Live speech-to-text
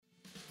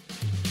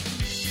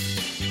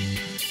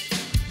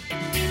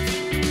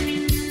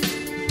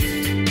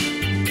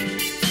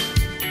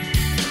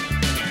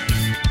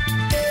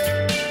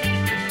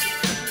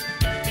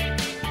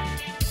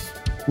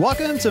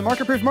Welcome to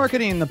Market Proof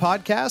Marketing, the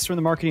podcast from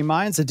the marketing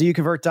minds at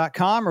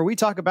doconvert.com, where we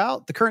talk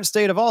about the current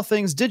state of all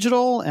things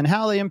digital and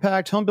how they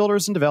impact home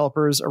builders and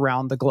developers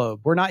around the globe.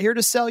 We're not here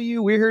to sell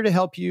you. We're here to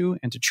help you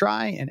and to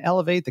try and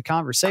elevate the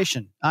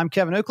conversation. I'm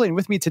Kevin Oakley, and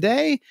with me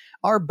today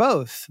are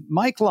both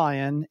Mike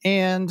Lyon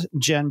and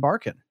Jen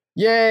Barkin.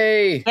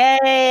 Yay!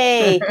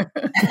 Yay!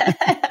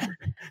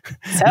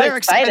 They're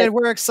excited.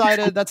 We're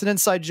excited. That's an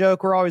inside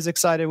joke. We're always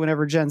excited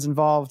whenever Jen's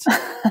involved.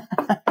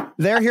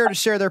 They're here to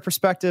share their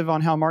perspective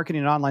on how marketing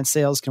and online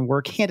sales can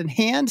work hand in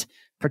hand,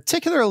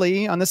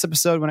 particularly on this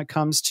episode when it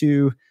comes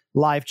to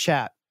live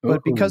chat.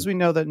 But because we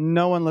know that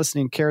no one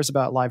listening cares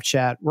about live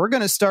chat, we're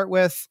going to start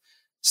with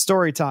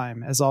story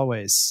time, as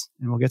always.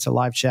 And we'll get to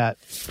live chat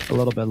a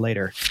little bit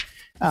later.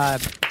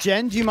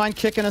 Jen, do you mind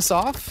kicking us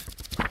off?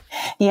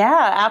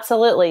 Yeah,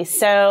 absolutely.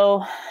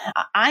 So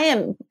I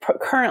am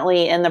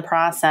currently in the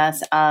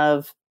process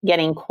of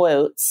getting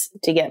quotes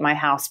to get my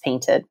house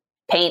painted.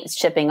 Paint's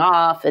chipping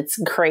off. It's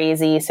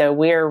crazy. So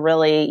we're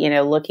really,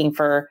 looking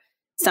for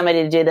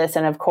somebody to do this.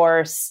 And of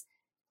course,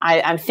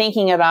 I'm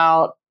thinking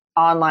about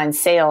online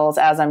sales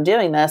as I'm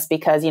doing this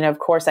because, of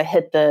course, I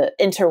hit the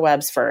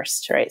interwebs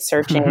first, right?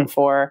 Searching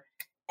for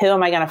who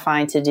am I going to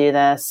find to do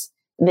this?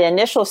 The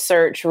initial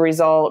search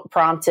result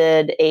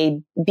prompted a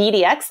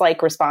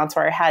BDX-like response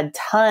where I had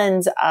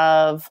tons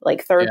of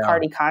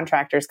third-party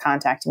contractors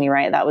contact me,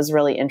 right? That was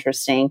really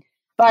interesting.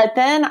 But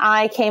then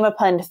I came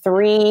upon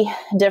 3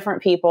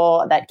 different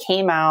people that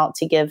came out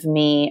to give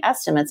me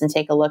estimates and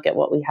take a look at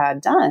what we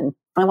had done.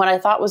 And what I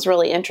thought was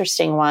really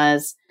interesting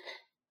was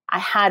I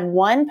had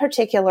one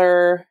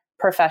particular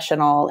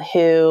professional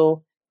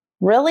who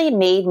really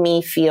made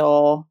me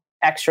feel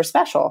extra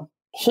special.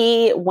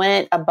 He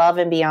went above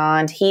and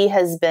beyond. He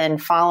has been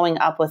following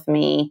up with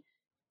me,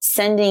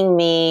 sending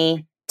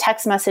me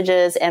text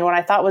messages. And what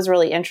I thought was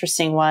really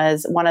interesting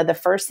was one of the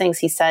first things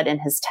he said in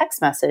his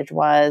text message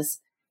was,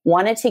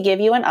 wanted to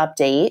give you an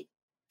update.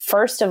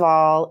 First of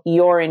all,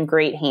 you're in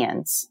great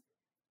hands.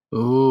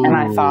 Ooh. And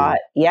I thought,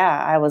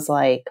 I was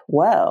like,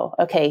 whoa,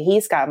 okay,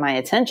 he's got my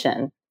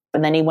attention.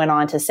 And then he went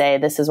on to say,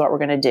 this is what we're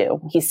going to do.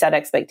 He set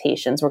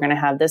expectations. We're going to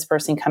have this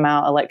person come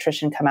out,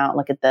 electrician come out,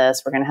 look at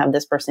this. We're going to have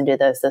this person do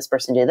this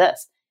person do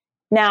this.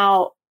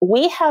 Now,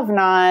 we have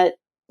not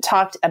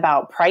talked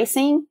about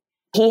pricing.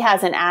 He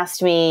hasn't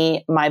asked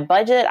me my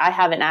budget. I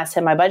haven't asked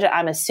him my budget.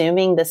 I'm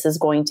assuming this is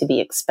going to be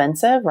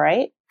expensive,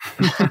 right?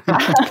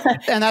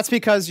 And that's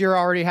because you're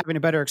already having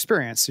a better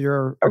experience.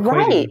 You're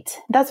right.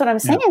 That's what I'm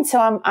saying. Yeah.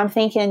 So I'm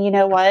thinking, you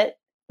know what?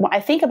 I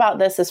think about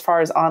this as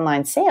far as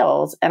online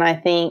sales, and I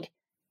think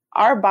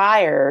our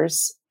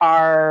buyers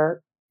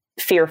are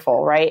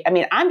fearful, right? I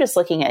mean, I'm just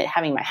looking at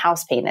having my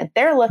house painted.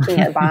 They're looking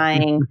at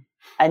buying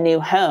a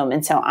new home.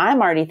 And so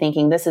I'm already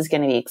thinking this is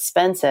going to be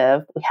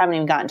expensive. We haven't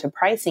even gotten to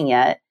pricing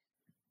yet.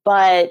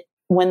 But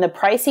when the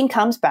pricing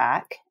comes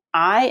back,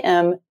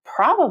 I'm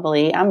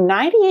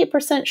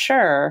 98%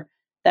 sure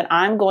that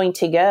I'm going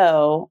to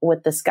go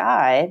with this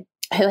guy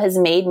who has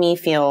made me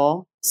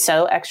feel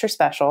so extra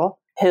special,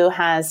 who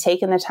has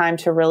taken the time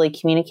to really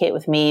communicate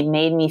with me,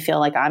 made me feel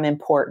like I'm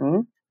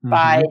important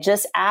by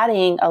just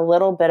adding a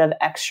little bit of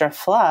extra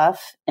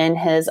fluff in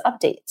his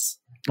updates.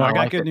 Well, I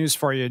got good news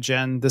for you,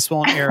 Jen. This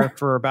won't air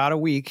for about a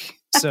week.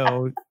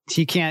 So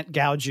he can't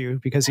gouge you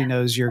because he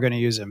knows you're going to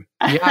use him.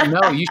 Yeah,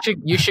 no,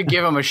 you should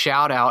give him a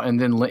shout out and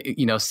then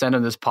send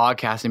him this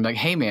podcast and be like,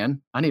 hey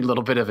man, I need a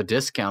little bit of a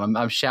discount.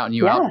 I'm shouting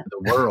you out to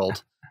the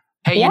world.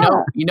 Hey,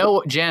 you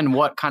know, Jen,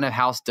 what kind of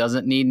house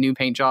doesn't need new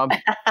paint job?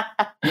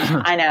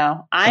 I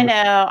know.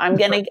 I'm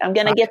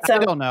gonna get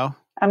some. I don't know.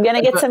 I'm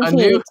gonna get some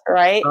heat,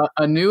 right?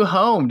 A new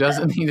home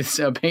doesn't need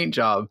a paint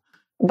job.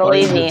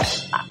 Believe me,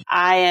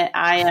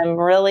 I'm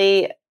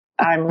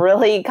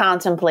really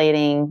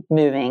contemplating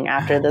moving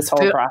after this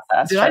whole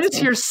process. Did I just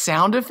hear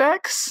sound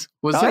effects?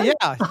 Yeah.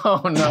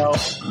 Oh no.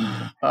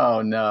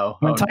 Oh no.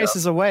 When Tice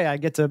is away, I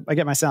get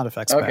my sound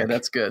effects back. Okay,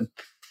 that's good.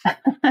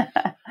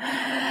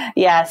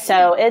 Yeah,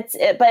 so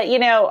but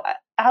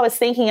I was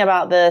thinking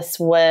about this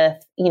with,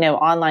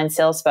 online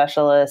sales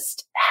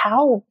specialists,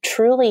 how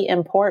truly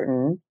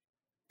important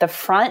the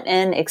front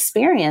end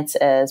experience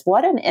is,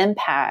 what an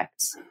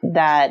impact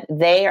that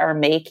they are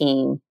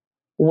making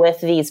with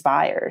these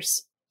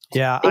buyers.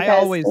 Yeah, because, I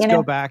always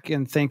go back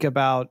and think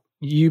about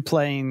you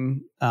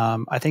playing,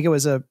 I think it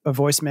was a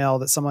voicemail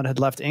that someone had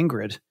left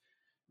Ingrid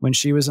when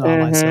she was an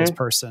online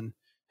salesperson.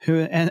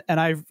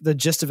 The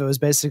gist of it was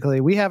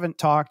basically, we haven't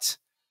talked,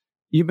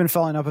 you've been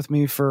following up with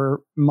me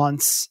for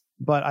months,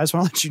 but I just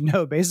want to let you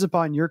know, based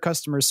upon your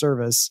customer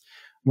service,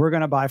 we're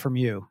going to buy from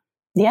you.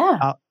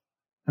 Yeah.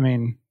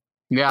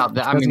 Yeah,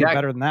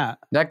 better than that.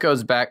 That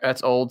goes back.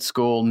 That's old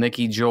school.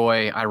 Nikki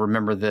Joy. I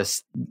remember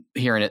this,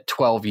 hearing it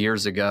 12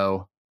 years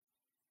ago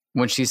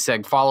when she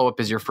said, "Follow up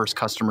is your first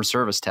customer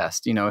service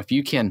test." If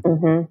you can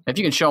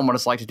show them what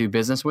it's like to do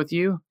business with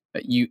you,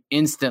 you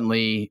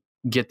instantly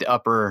get the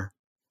upper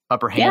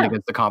hand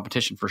against the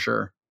competition for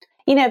sure.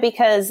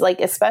 Because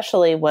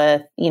especially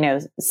with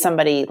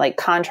somebody like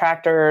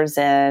contractors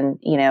and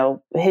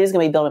who's going to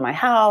be building my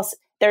house.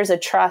 there's a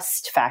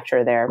trust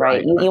factor there,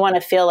 right? You want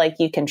to feel like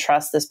you can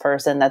trust this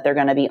person, that they're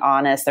going to be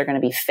honest, they're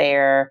going to be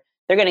fair,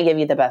 they're going to give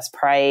you the best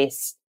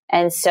price.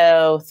 And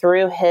so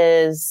through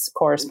his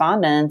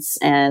correspondence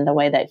and the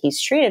way that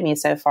he's treated me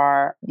so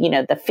far,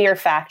 the fear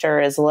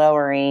factor is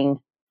lowering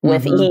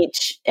with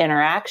each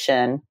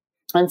interaction.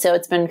 And so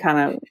it's been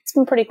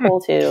pretty cool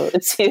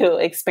to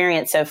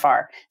experience so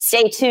far.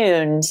 Stay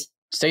tuned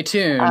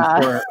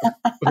for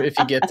if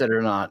he gets it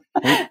or not.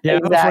 Yeah,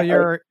 exactly.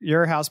 Hopefully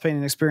your house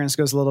painting experience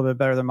goes a little bit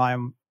better than mine.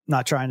 I'm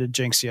not trying to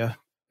jinx you.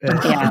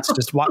 It's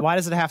just, why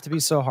does it have to be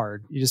so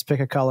hard? You just pick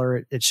a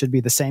color. It should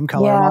be the same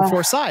color on all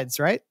four sides,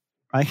 right?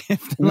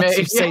 Unless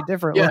you say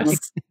differently.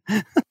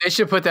 Yes. They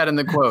should put that in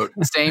the quote.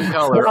 Same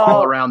color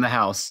all around the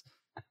house.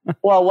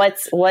 Well,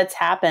 what's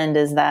happened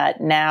is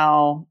that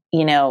now,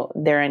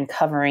 they're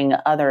uncovering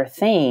other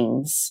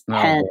things.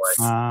 Hence,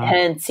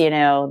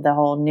 the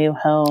whole new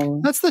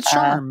home. That's the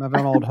charm of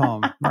an old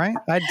home, right?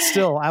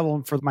 I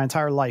won't for my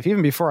entire life,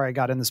 even before I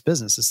got in this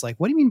business. It's like,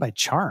 what do you mean by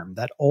charm?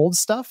 That old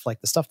stuff,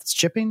 like the stuff that's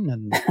chipping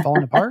and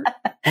falling apart?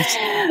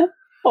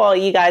 Well,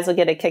 you guys will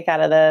get a kick out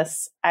of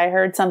this. I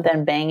heard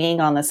something banging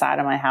on the side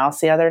of my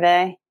house the other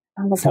day.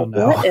 I was like,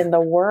 what in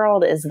the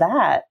world is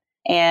that?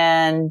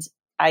 And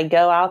I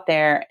go out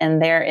there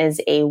and there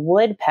is a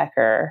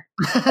woodpecker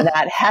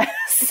that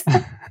has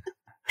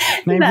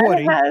named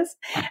Woody.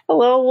 A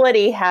little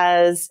Woody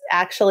has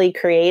actually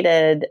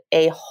created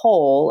a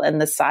hole in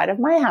the side of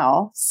my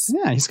house.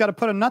 Yeah, he's got to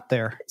put a nut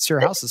there. It's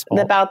your house's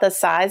fault. About the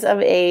size of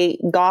a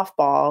golf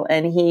ball,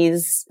 and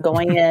he's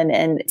going in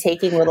and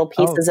taking little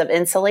pieces of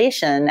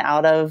insulation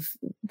out of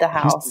the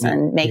house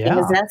and making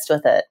his nest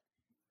with it.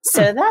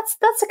 So that's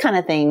the kind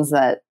of things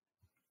that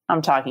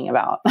I'm talking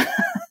about.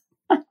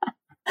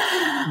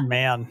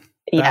 Man,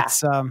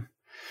 that's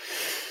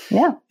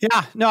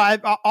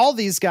all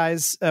these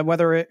guys,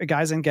 whether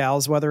guys and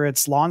gals, whether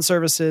it's lawn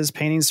services,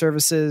 painting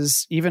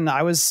services, even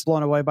I was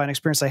blown away by an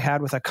experience I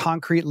had with a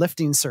concrete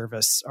lifting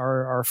service,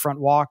 our front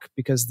walk,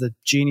 because the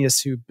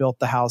genius who built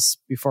the house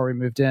before we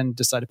moved in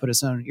decided to put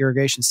his own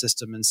irrigation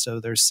system, and so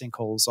there's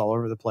sinkholes all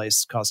over the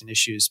place causing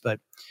issues. But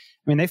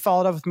they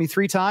followed up with me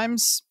 3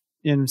 times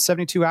in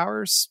 72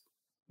 hours.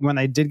 When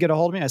they did get a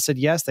hold of me, I said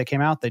yes. They came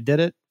out, they did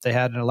it. They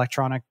had an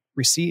electronic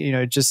receipt.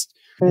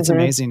 It's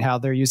amazing how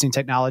they're using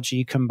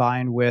technology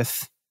combined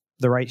with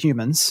the right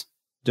humans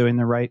doing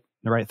the right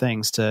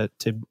things to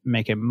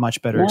make a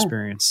much better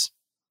experience.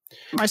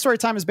 My story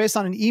time is based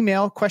on an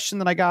email question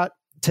that I got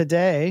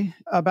today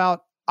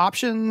about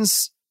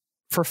options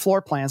for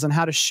floor plans and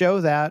how to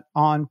show that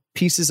on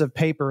pieces of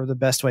paper the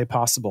best way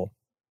possible.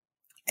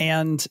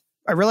 And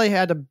I really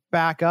had to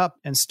back up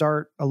and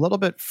start a little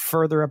bit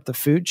further up the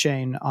food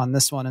chain on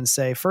this one and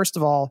say, first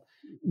of all,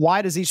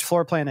 why does each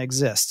floor plan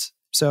exist?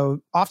 So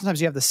oftentimes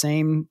you have the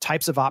same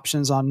types of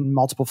options on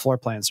multiple floor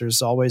plans.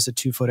 There's always a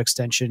 2-foot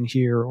extension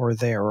here or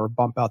there, or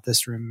bump out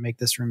this room, make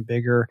this room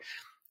bigger,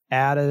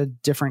 add a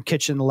different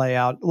kitchen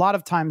layout. A lot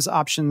of times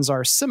options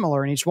are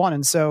similar in each one.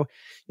 And so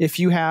if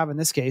you have, in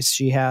this case,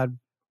 she had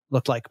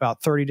looked like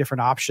about 30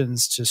 different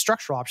options to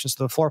structural options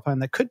to the floor plan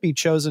that could be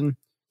chosen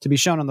to be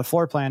shown on the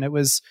floor plan. It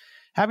was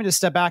having to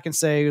step back and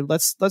say,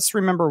 let's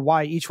remember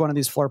why each one of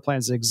these floor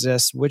plans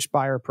exists, which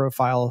buyer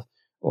profile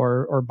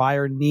or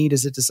buyer need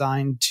is it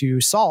designed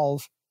to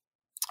solve,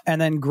 and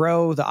then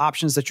grow the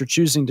options that you're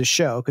choosing to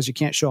show, because you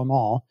can't show them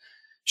all.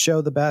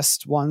 Show the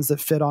best ones that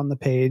fit on the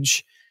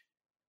page.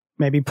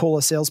 Maybe pull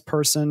a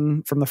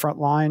salesperson from the front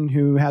line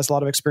who has a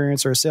lot of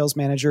experience, or a sales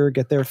manager,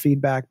 get their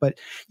feedback. But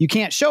you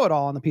can't show it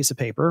all on the piece of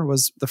paper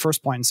was the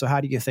first point. So how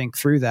do you think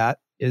through that?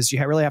 Is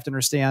you really have to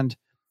understand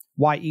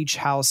why each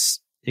house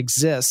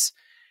exists.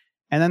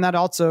 And then that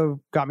also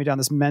got me down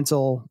this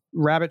mental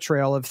rabbit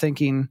trail of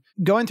thinking,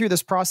 going through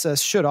this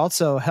process should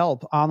also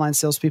help online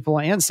salespeople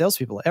and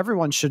salespeople.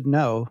 Everyone should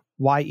know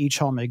why each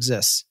home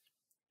exists.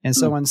 And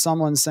so when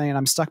someone's saying,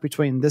 I'm stuck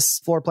between this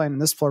floor plan and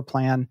this floor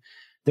plan,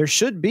 there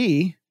should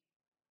be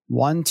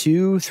 1,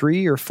 2,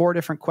 3, or 4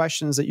 different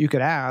questions that you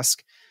could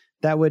ask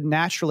that would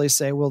naturally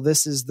say, well,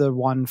 this is the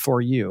one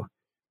for you.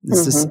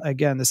 This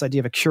idea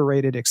of a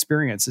curated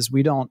experience is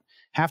we don't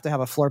have to have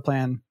a floor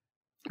plan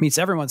meets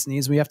everyone's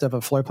needs. We have to have a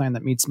floor plan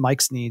that meets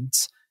Mike's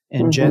needs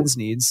and Jen's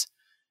needs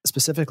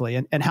specifically.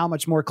 And how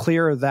much more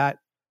clear that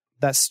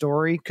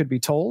story could be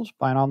told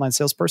by an online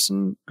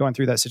salesperson going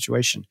through that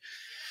situation.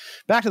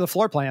 Back to the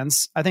floor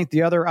plans. I think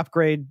the other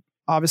upgrade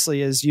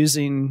obviously is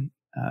using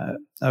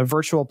a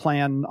virtual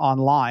plan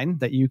online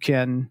that you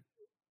can,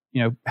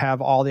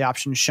 have all the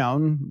options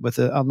shown with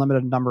an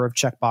unlimited number of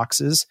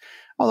checkboxes.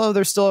 Although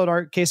there's still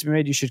an case to be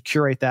made, you should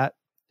curate that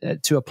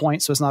to a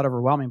point so it's not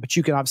overwhelming, but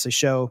you can obviously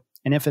show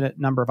an infinite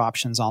number of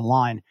options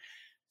online.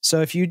 So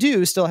if you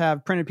do still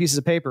have printed pieces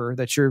of paper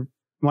that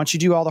once you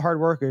do all the hard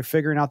work of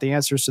figuring out the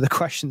answers to the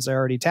questions I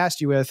already tasked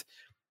you with,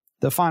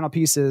 the final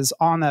piece is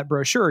on that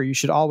brochure. You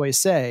should always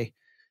say,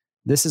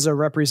 this is a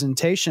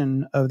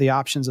representation of the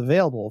options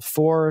available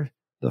for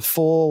the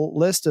full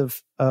list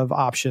of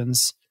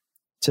options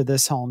to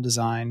this home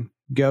design.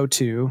 Go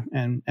to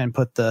and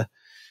put the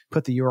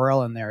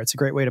URL in there. It's a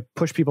great way to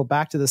push people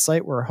back to the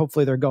site where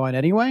hopefully they're going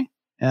anyway,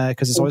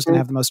 because it's always going to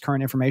have the most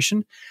current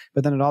information.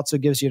 But then it also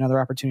gives you another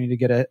opportunity to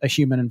get a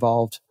human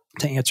involved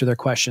to answer their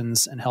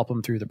questions and help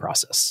them through the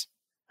process.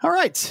 All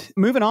right,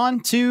 moving on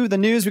to the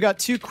news. We got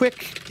 2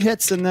 quick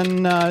hits and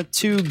then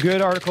 2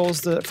 good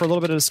articles for a little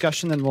bit of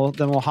discussion. Then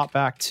we'll hop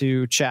back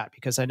to chat,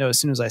 because I know as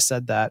soon as I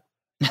said that,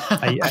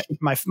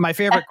 my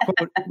favorite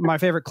quote, my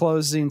favorite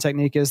closing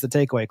technique is the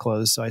takeaway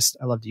close. So I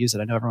love to use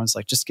it. I know everyone's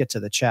like, just get to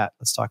the chat.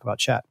 Let's talk about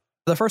chat.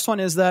 The first one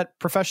is that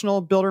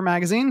Professional Builder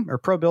Magazine, or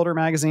Pro Builder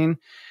Magazine,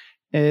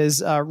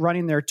 is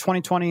running their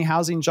 2020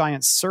 Housing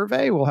Giants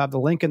survey. We'll have the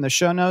link in the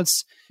show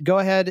notes. Go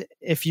ahead,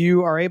 if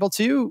you are able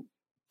to,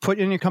 put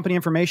in your company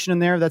information in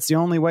there. That's the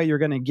only way you're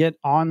going to get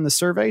on the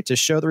survey to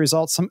show the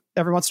results.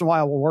 Every once in a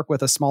while, we'll work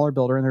with a smaller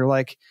builder and they're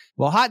like,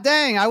 well, hot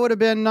dang, I would have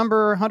been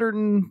number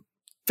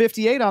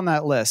 158 on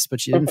that list,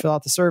 but you didn't fill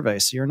out the survey,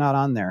 so you're not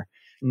on there.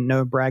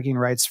 No bragging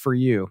rights for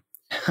you.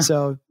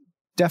 So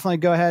definitely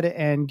go ahead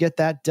and get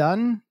that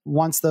done.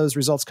 Once those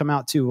results come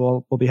out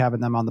too, we'll be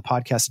having them on the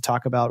podcast to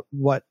talk about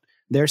what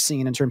they're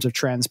seeing in terms of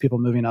trends, people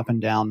moving up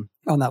and down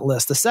on that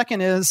list. The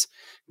second is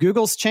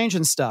Google's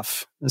changing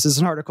stuff. This is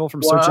an article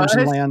from Search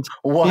Engine Land.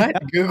 What? Yeah.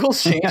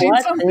 Google's changing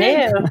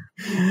something?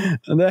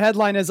 The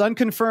headline is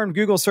Unconfirmed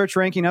Google Search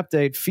Ranking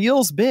Update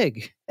Feels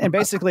Big. And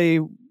basically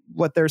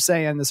what they're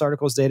saying, this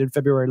article is dated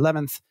February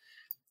 11th,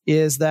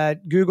 is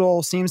that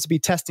Google seems to be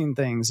testing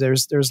things.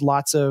 There's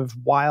lots of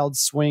wild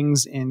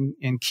swings in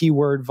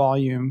keyword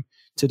volume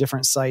to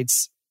different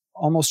sites,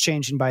 almost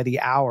changing by the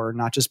hour,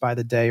 not just by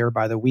the day or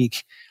by the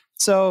week.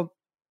 So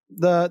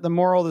the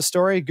moral of the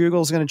story,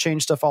 Google's going to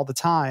change stuff all the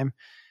time,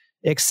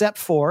 except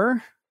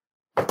for,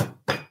 I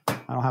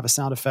don't have a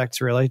sound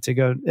effect really to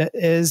go,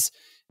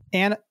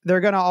 and they're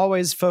going to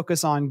always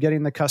focus on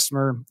getting the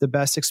customer the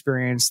best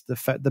experience,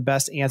 the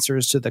best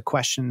answers to the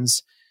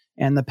questions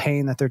and the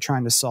pain that they're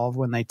trying to solve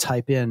when they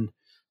type in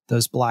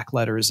those black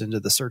letters into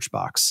the search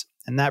box.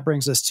 And that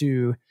brings us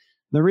to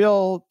the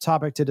real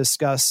topic to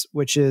discuss,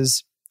 which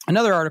is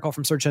another article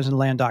from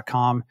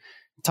searchengineland.com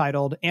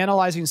titled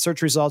Analyzing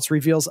Search Results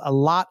Reveals a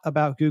Lot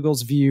About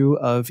Google's View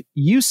of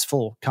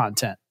Useful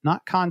Content,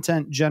 not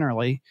content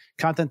generally,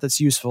 content that's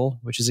useful,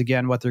 which is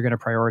again what they're going to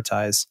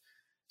prioritize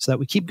so that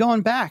we keep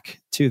going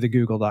back to the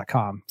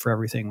google.com for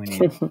everything we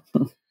need.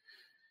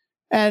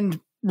 And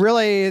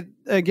really,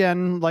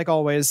 again, like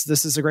always,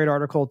 this is a great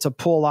article to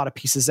pull a lot of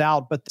pieces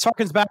out, but this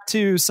harkens back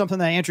to something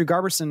that Andrew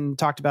Garberson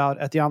talked about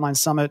at the Online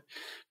Summit,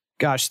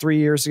 3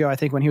 years ago, I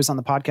think, when he was on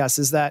the podcast,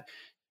 is that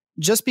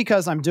just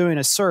because I'm doing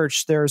a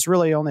search, there's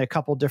really only a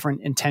couple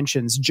different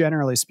intentions,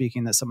 generally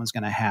speaking, that someone's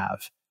going to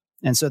have.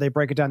 And so they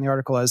break it down in the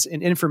article as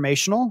an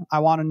informational, I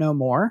want to know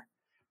more.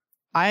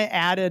 I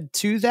added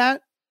to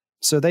that.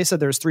 So they said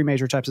there's 3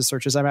 major types of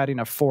searches. I'm adding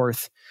a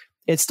 4th.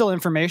 It's still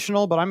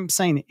informational, but I'm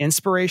saying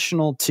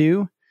inspirational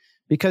too,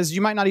 because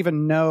you might not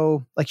even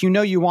know,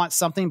 you want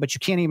something, but you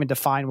can't even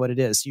define what it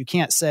is. You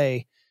can't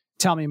say,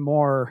 tell me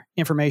more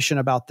information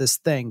about this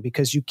thing,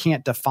 because you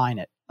can't define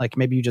it. Like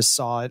maybe you just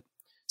saw it,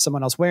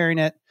 someone else wearing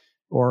it,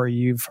 or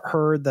you've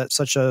heard that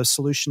such a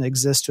solution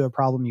exists to a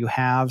problem you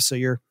have. So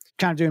you're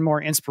kind of doing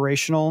more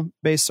inspirational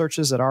based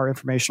searches that are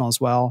informational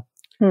as well.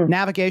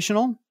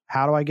 Navigational,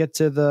 how do I get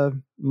to the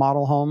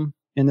model home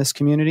in this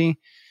community?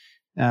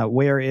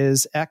 Where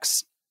is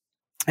X?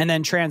 And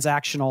then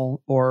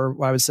transactional, or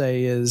what I would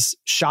say is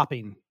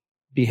shopping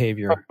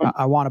behavior.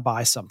 I want to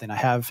buy something. I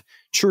have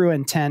true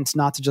intent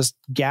not to just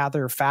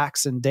gather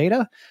facts and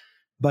data,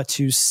 but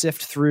to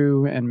sift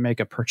through and make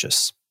a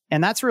purchase.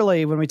 And that's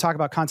really when we talk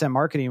about content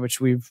marketing, which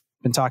we've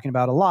been talking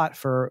about a lot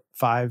for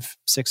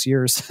 5-6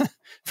 years,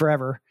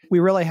 forever. We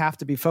really have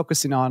to be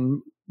focusing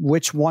on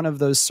which one of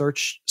those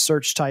search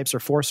types or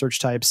 4 search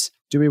types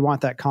do we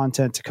want that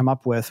content to come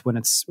up with when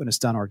it's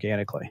done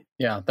organically.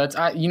 Yeah, that's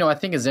I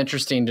think it's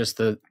interesting just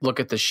to look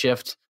at the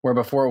shift where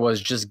before it was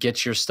just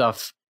get your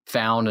stuff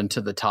found and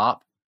to the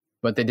top,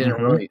 but they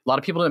didn't really. A lot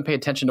of people didn't pay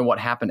attention to what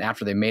happened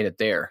after they made it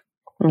there.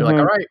 They're like,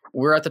 all right,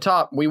 we're at the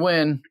top. We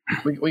win.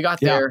 We got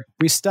there.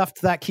 We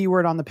stuffed that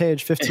keyword on the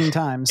page 15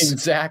 times.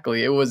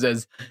 Exactly. It was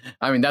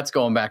that's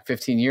going back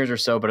 15 years or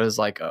so, but it was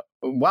like,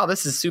 wow,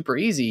 this is super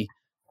easy.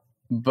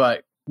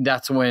 But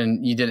that's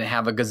when you didn't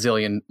have a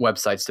gazillion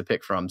websites to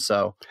pick from.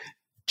 So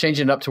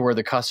changing it up to where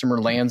the customer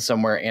lands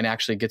somewhere and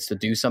actually gets to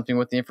do something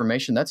with the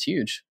information, that's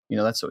huge. You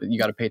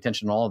got to pay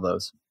attention to all of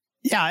those.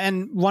 Yeah.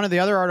 And one of the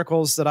other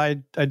articles that I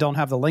don't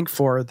have the link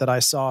for that I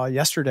saw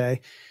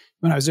yesterday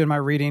when I was doing my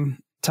reading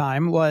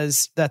time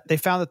was that they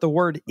found that the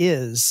word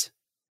is,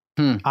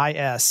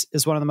 IS,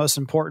 is one of the most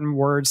important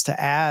words to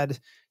add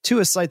to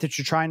a site that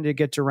you're trying to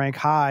get to rank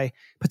high,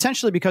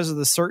 potentially because of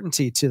the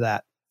certainty to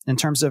that in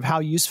terms of how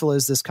useful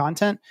is this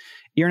content.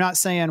 You're not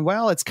saying,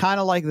 well, it's kind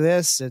of like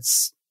this.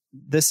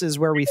 This is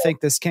where we think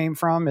this came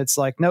from. It's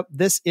like, nope,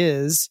 this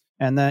is,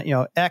 and then,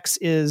 X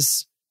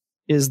is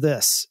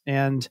this.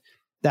 And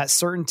that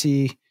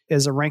certainty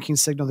is a ranking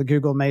signal that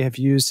Google may have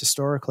used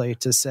historically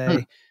to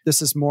say,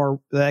 this is more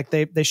like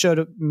they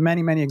showed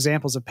many, many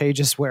examples of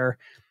pages where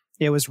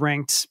it was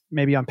ranked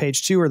maybe on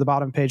page 2 or the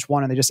bottom of page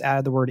 1, and they just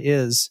added the word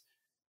is,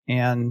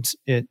 and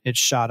it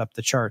shot up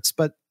the charts.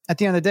 But at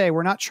the end of the day,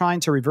 we're not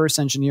trying to reverse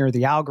engineer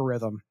the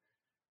algorithm,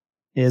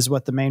 is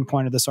what the main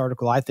point of this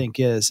article, I think,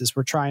 is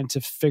we're trying to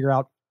figure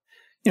out,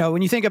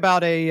 when you think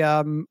about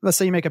let's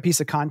say you make a piece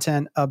of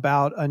content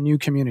about a new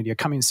community, a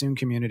coming soon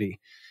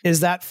community, is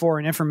that for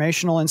an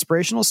informational,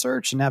 inspirational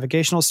search, a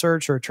navigational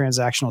search, or a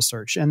transactional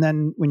search? And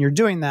then when you're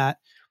doing that,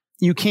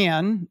 you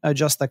can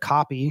adjust the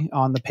copy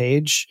on the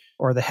page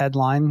or the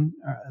headline,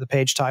 the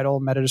page title,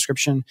 meta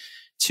description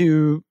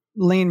to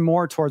lean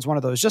more towards one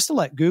of those, just to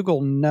let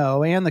Google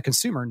know and the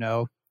consumer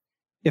know,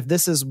 if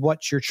this is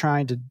what you're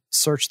trying to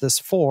search this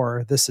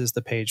for, this is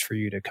the page for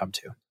you to come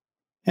to.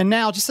 And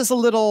now, just as a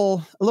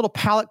little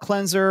palate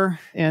cleanser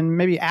and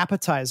maybe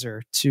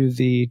appetizer to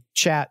the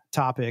chat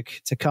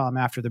topic to come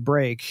after the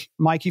break,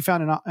 Mike, you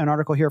found an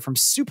article here from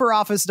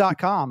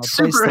superoffice.com, a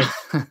place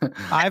that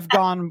I've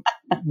gone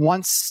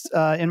once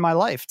in my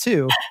life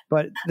too.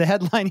 But the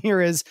headline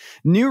here is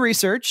new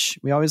research.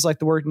 We always like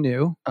the word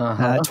new.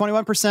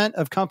 21%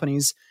 of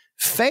companies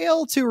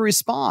fail to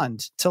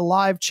respond to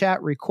live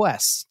chat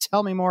requests.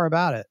 Tell me more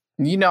about it.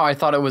 I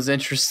thought it was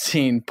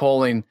interesting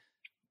polling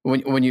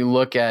when you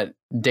look at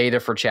data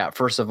for chat.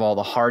 First of all,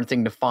 the hard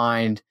thing to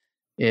find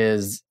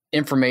is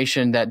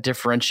information that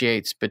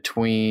differentiates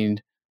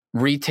between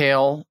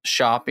retail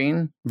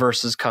shopping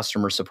versus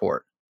customer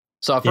support.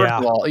 So first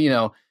of all,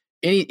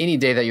 any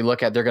day that you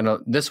look at,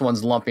 this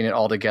one's lumping it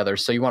all together.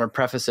 So you want to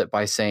preface it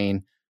by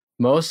saying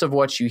most of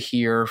what you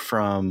hear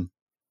from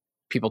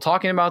people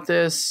talking about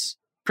this,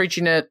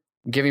 preaching it,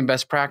 giving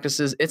best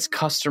practices, it's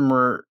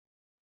customer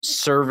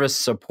service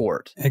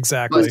support.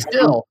 Exactly. But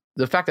still,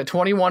 the fact that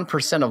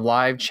 21% of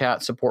live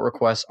chat support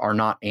requests are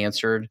not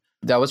answered,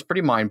 that was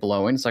pretty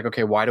mind-blowing. It's like,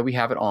 okay, why do we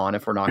have it on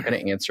if we're not going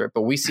to answer it?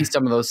 But we see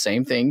some of those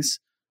same things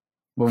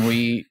when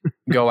we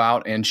go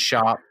out and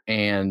shop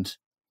and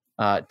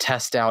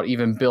test out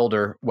even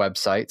builder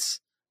websites.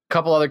 A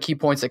couple other key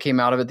points that came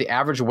out of it. The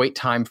average wait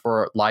time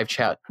for live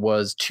chat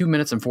was 2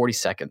 minutes and 40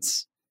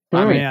 seconds.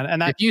 I mean,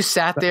 and if you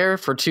sat there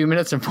for 2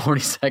 minutes and 40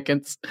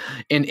 seconds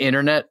in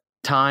internet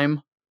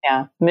time,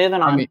 moving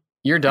on. I mean,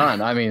 you're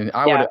done. I mean,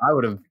 I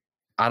would have,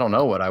 I don't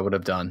know what I would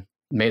have done.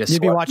 You'd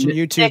be watching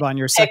YouTube on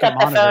your second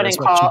monitor. Pick up the phone and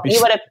call.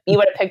 You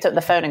would have picked up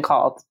the phone and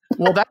called.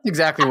 Well, that's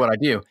exactly what I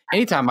do.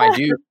 Anytime I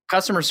do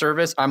customer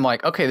service, I'm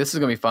like, okay, this is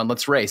going to be fun.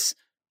 Let's race.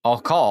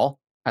 I'll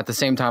call at the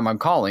same time I'm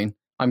calling.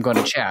 I'm going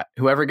to chat.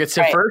 Whoever gets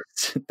it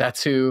first,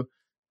 that's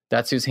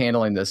who's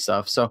handling this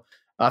stuff. So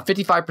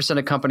 55%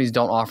 of companies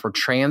don't offer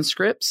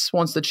transcripts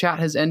once the chat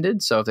has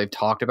ended. So if they've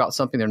talked about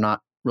something, they're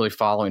not really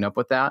following up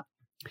with that.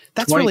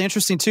 That's really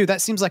interesting too.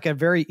 That seems like a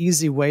very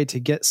easy way to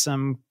get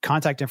some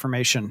contact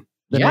information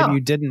that maybe you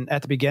didn't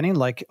at the beginning,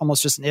 like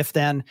almost just an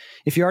if-then.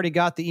 If you already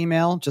got the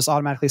email, just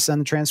automatically send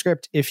the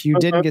transcript. If you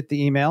didn't get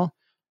the email,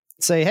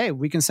 say, hey,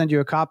 we can send you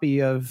a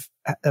copy of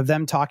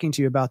them talking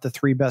to you about the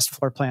 3 best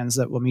floor plans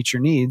that will meet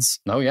your needs.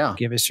 Oh, yeah.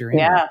 Give us your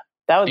email. Yeah,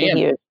 that would be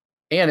huge.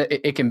 And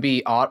it can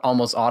be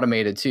almost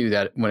automated too,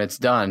 that when it's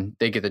done,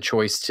 they get the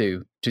choice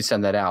to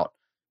send that out.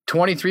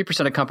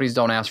 23% of companies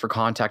don't ask for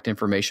contact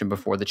information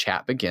before the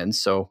chat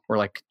begins. So we're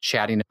like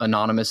chatting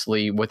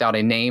anonymously without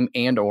a name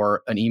and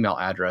or an email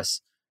address.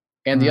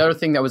 And the other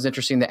thing that was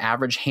interesting, the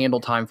average handle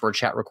time for a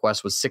chat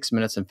request was 6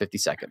 minutes and 50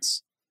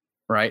 seconds.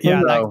 Right?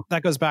 Yeah, so,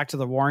 that goes back to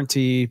the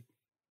warranty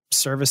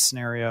service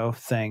scenario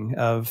thing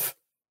of,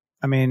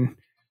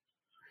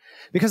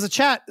 because the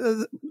chat,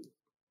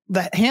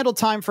 the handle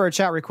time for a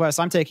chat request,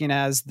 I'm taking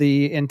as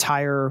the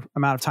entire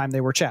amount of time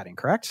they were chatting,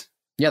 correct?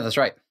 Yeah, that's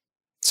right.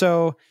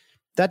 So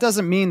that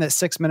doesn't mean that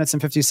 6 minutes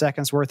and 50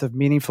 seconds worth of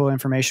meaningful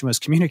information was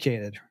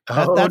communicated.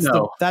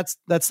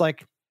 That's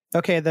like,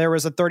 okay, there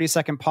was a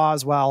 30-second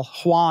pause while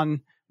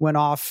Juan went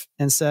off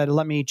and said,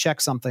 let me check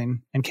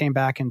something, and came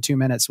back in 2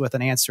 minutes with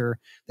an answer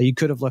that you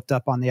could have looked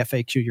up on the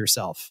FAQ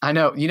yourself. I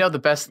know. The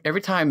best, every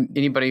time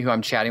anybody who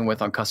I'm chatting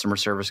with on customer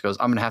service goes,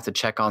 I'm going to have to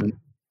check on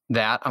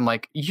that. I'm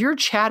like, you're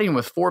chatting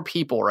with 4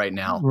 people right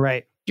now.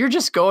 Right. You're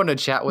just going to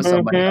chat with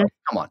somebody else.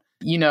 Come on.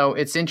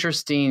 It's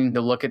interesting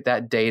to look at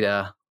that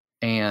data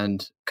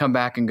and come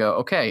back and go,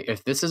 okay,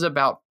 if this is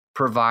about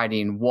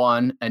providing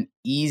an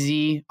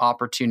easy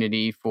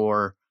opportunity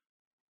for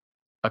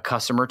a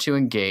customer to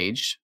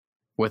engage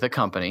with a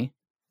company,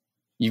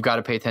 you've got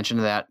to pay attention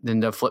to that. Then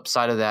the flip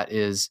side of that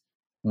is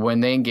when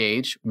they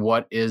engage,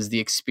 what is the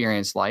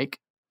experience like?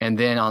 And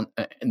then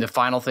and the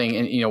final thing,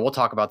 and we'll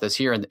talk about this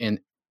here in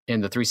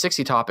the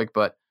 360 topic,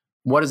 but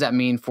what does that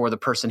mean for the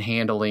person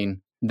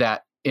handling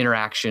that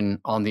interaction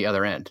on the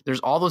other end?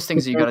 There's all those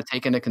things that you got to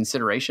take into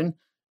consideration.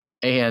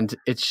 And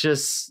it's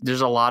just,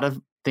 there's a lot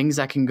of things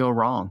that can go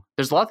wrong.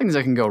 There's a lot of things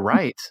that can go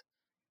right,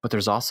 but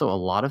there's also a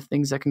lot of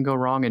things that can go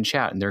wrong in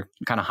chat. And they're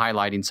kind of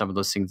highlighting some of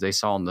those things they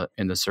saw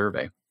in the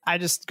survey. I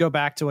just go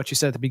back to what you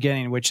said at the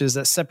beginning, which is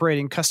that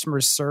separating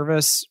customer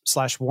service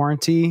 /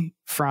 warranty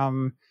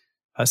from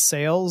a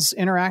sales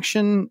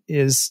interaction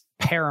is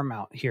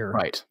paramount here.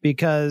 Right.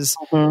 Because,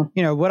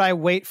 would I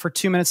wait for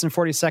 2 minutes and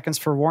 40 seconds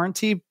for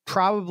warranty?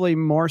 Probably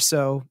more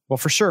so. Well,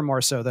 for sure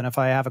more so than if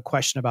I have a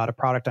question about a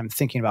product I'm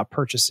thinking about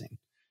purchasing.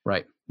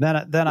 Right. Then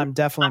I'm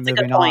definitely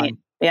moving on.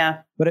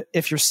 Yeah. But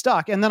if you're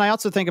stuck, and then I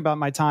also think about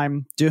my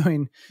time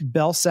doing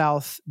Bell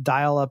South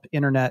dial-up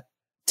internet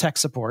tech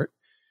support,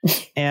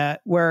 and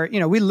where,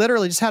 we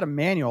literally just had a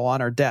manual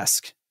on our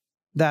desk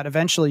that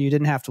eventually you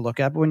didn't have to look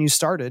at. But when you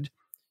started,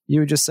 you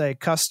would just say,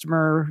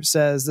 customer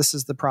says this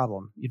is the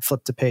problem. You'd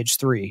flip to page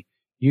 3.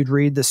 You'd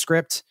read the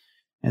script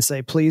and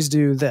say, please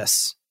do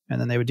this. And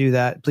then they would do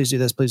that. Please do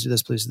this, please do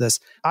this, please do this.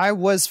 I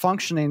was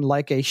functioning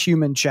like a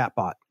human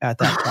chatbot at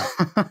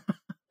that point.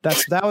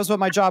 That was what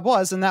my job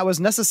was. And that was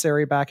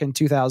necessary back in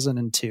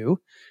 2002.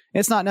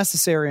 It's not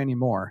necessary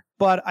anymore.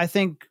 But I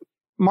think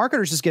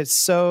marketers just get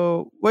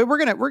so, this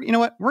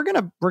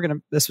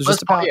was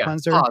just a palate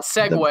cleanser.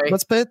 Segue.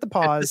 Let's hit the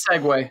pause.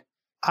 Segue.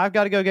 I've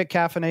got to go get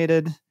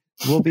caffeinated.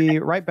 We'll be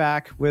right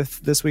back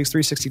with this week's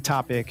 360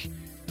 topic,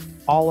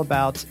 all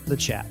about the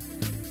chat.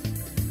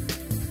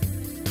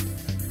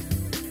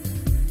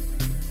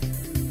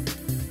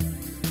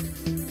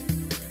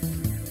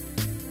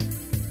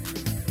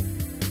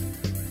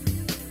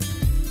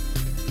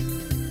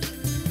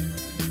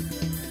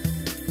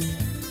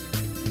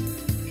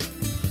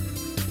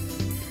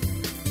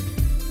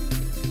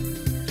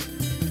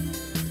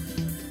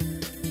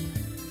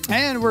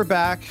 And we're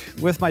back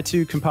with my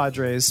two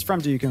compadres from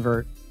Do You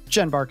Convert,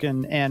 Jen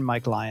Barkin and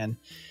Mike Lyon.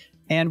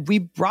 And we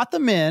brought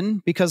them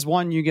in because,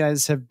 one, you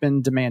guys have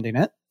been demanding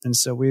it. And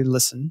so we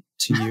listen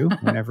to you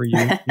whenever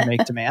you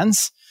make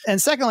demands.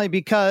 And secondly,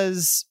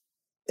 because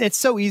it's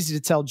so easy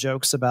to tell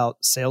jokes about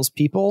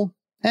salespeople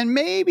and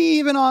maybe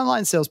even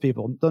online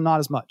salespeople, though not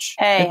as much.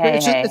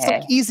 It's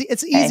an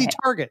easy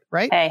target,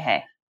 right?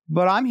 Hey.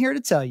 But I'm here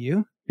to tell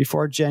you,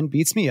 before Jen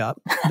beats me up,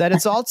 that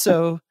it's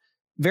also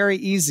very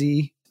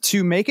easy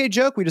to make a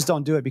joke. We just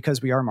don't do it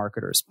because we are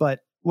marketers.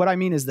 But what I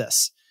mean is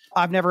this.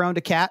 I've never owned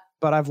a cat,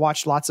 but I've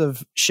watched lots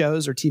of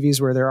shows or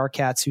TVs where there are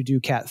cats who do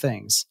cat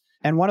things.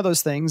 And one of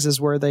those things is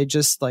where they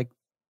just like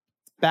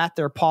bat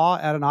their paw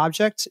at an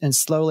object and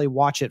slowly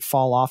watch it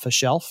fall off a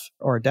shelf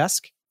or a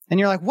desk. And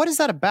you're like, what is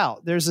that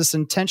about? There's this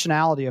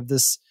intentionality of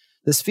this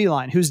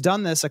feline who's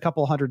done this a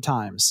couple hundred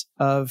times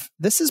of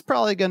this is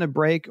probably going to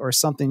break or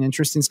something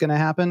interesting is going to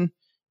happen,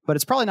 but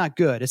it's probably not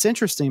good. It's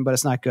interesting, but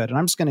it's not good. And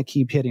I'm just going to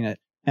keep hitting it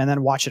and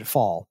then watch it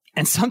fall.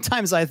 And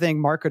sometimes I think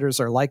marketers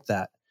are like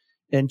that.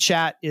 And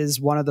chat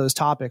is one of those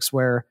topics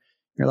where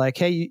you're like,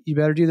 hey, you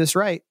better do this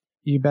right.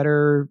 You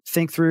better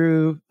think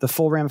through the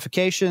full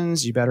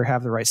ramifications. You better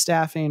have the right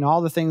staffing,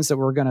 all the things that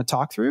we're going to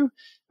talk through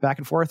back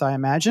and forth, I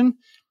imagine.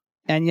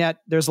 And yet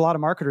there's a lot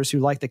of marketers who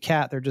like the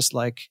cat. They're just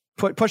like,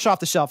 push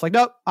off the shelf. Like,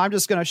 nope, I'm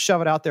just going to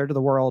shove it out there to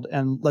the world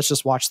and let's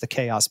just watch the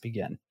chaos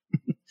begin.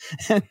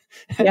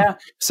 Yeah.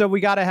 So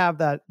we got to have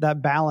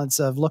that balance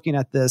of looking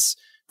at this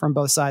from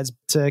both sides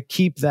to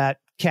keep that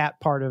cat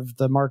part of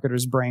the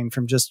marketer's brain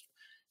from just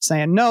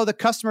saying, no, the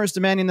customer is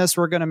demanding this.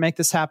 We're going to make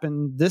this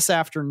happen this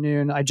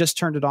afternoon. I just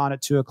turned it on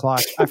at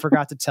 2:00. I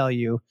forgot to tell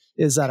you.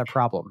 Is that a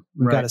problem?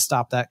 We've got to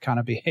stop that kind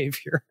of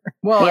behavior.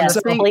 Well, yes,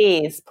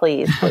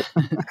 please.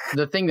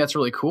 The thing that's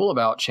really cool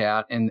about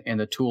chat and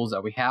the tools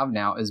that we have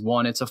now is,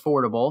 one, it's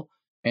affordable.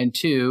 And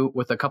two,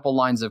 with a couple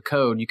lines of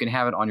code, you can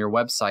have it on your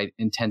website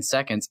in 10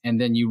 seconds. And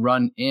then you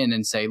run in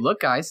and say,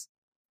 look, guys,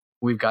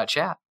 we've got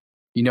chat.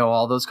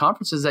 All those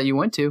conferences that you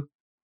went to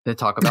that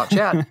talk about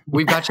chat.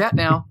 We've got chat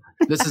now.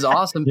 This is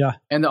awesome. Yeah.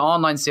 And the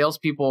online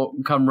salespeople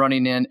come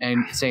running in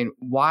and saying,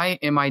 why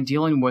am I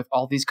dealing with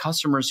all these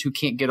customers who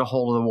can't get a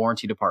hold of the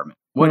warranty department?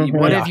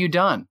 What have you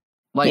done?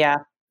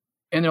 And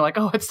they're like,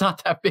 oh, it's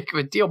not that big of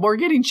a deal. We're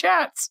getting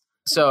chats.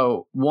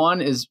 So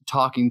one is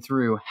talking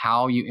through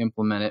how you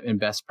implement it in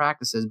best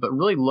practices, but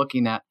really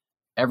looking at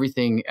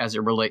everything as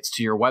it relates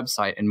to your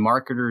website. And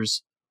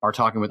marketers are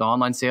talking with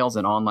online sales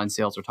and online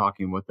sales are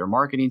talking with their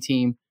marketing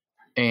team.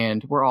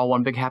 And we're all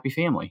one big happy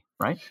family,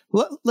 right?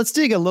 Let's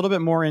dig a little bit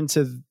more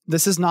into,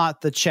 this is not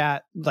the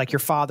chat like your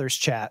father's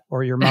chat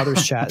or your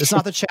mother's chat. It's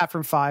not the chat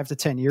from 5 to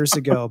 10 years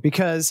ago,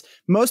 because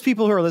most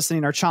people who are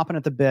listening are chomping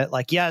at the bit.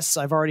 Like, yes,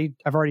 I've already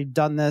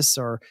done this,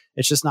 or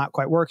it's just not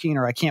quite working,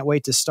 or I can't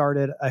wait to start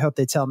it. I hope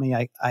they tell me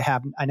I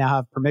now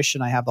have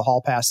permission. I have the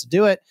hall pass to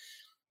do it.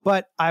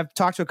 But I've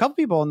talked to a couple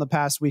people in the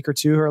past week or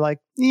two who are like,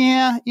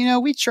 yeah,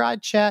 we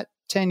tried chat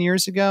 10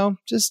 years ago,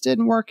 just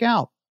didn't work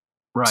out.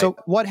 Right. So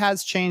what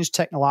has changed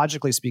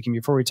technologically speaking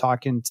before we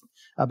talk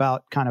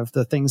about kind of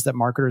the things that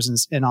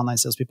marketers and online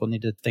salespeople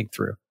need to think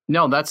through?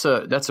 No, that's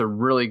a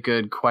really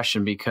good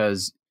question,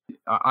 because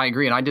I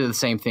agree. And I did the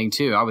same thing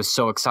too. I was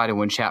so excited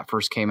when chat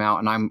first came out,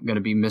 and I'm going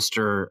to be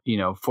Mr.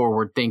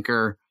 Forward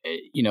thinker.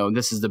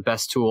 This is the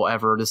best tool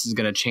ever. This is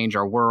going to change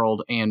our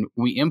world. And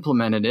we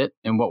implemented it,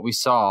 and what we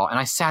saw, and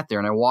I sat there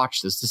and I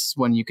watched this. This is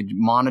when you could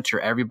monitor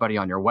everybody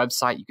on your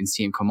website. You can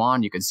see them come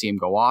on. You can see them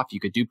go off. You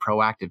could do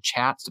proactive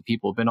chats to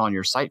people who've been on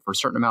your site for a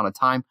certain amount of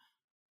time.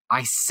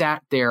 I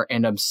sat there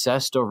and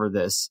obsessed over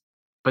this.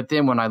 But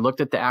then when I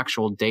looked at the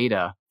actual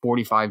data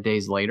 45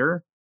 days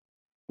later,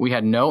 we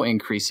had no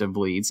increase of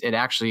leads. It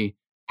actually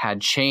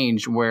had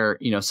changed where,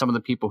 some of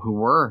the people who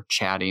were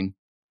chatting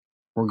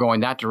were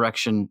going that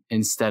direction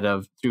instead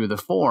of through the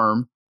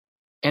form.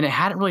 And it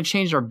hadn't really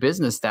changed our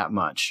business that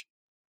much.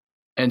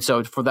 And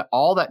so for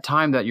all that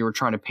time that you were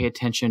trying to pay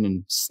attention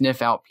and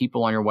sniff out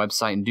people on your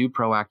website and do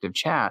proactive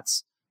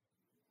chats,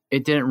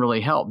 it didn't really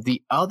help.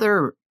 The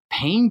other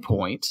pain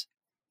point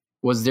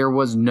was there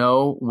was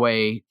no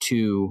way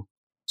to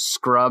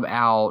scrub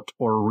out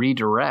or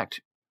redirect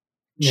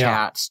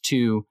chats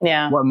to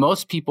what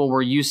most people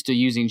were used to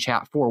using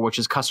chat for, which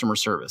is customer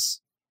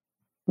service.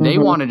 They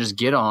want to just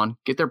get on,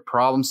 get their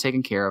problems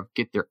taken care of,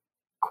 get their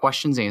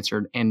questions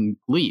answered, and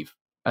leave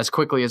as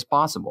quickly as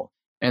possible.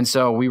 And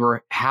so we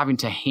were having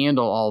to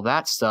handle all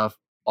that stuff,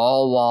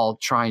 all while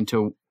trying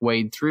to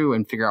wade through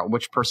and figure out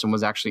which person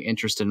was actually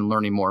interested in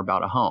learning more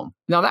about a home.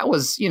 Now that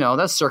was,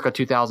 that's circa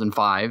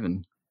 2005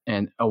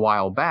 and a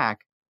while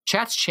back.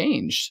 Chat's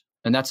changed,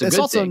 and that's a good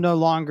thing. It's also no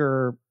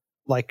longer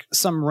like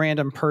some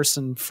random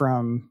person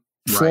from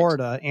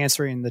Florida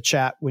answering the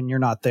chat when you're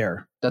not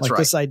there. That's like right.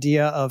 This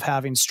idea of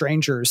having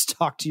strangers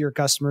talk to your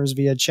customers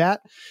via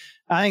chat,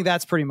 I think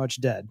that's pretty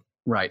much dead.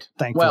 Right.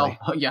 Thankfully.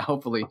 Well, yeah,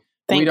 hopefully.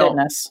 Thank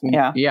goodness.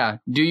 Yeah. Yeah.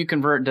 Do You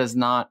Convert does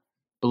not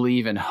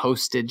believe in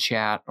hosted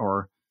chat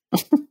or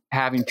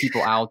having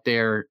people out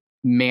there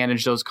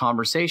manage those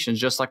conversations,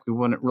 just like we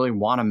wouldn't really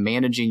want them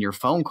managing your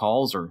phone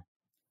calls or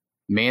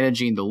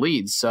managing the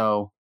leads.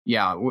 So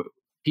yeah,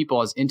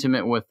 people as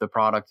intimate with the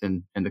product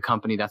and the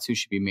company, that's who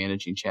should be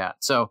managing chat.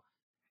 So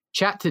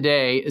chat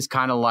today is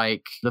kind of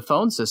like the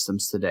phone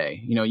systems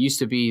today. It used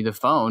to be the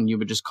phone, you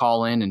would just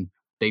call in and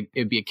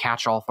it'd be a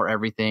catch-all for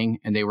everything.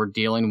 And they were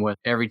dealing with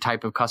every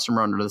type of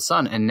customer under the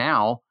sun. And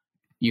now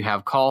you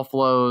have call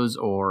flows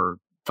or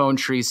phone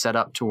trees set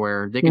up to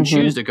where they can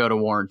choose to go to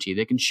warranty.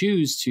 They can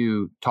choose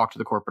to talk to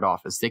the corporate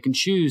office. They can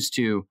choose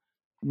to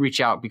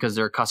reach out because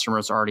their customer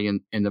is already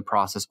in the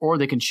process, or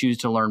they can choose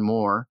to learn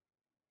more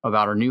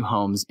about our new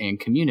homes and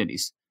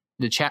communities.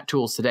 The chat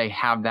tools today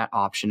have that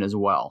option as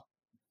well.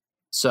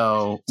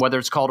 So whether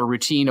it's called a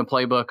routine, a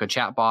playbook, a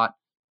chatbot,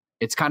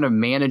 it's kind of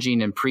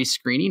managing and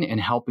pre-screening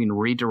and helping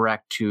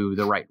redirect to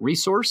the right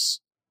resource.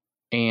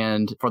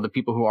 And for the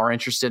people who are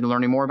interested in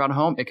learning more about a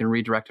home, it can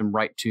redirect them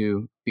right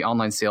to the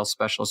online sales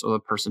specialist or the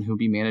person who'll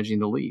be managing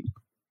the lead.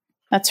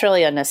 That's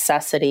really a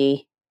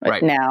necessity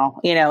now.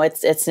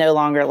 It's no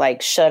longer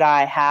like, should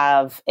I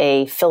have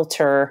a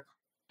filter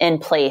in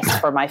place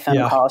for my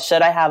phone call?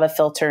 Should I have a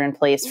filter in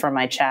place for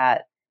my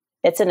chat?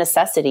 It's a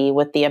necessity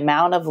with the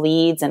amount of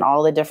leads and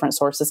all the different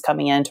sources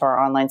coming into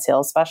our online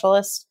sales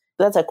specialist.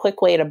 That's a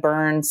quick way to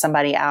burn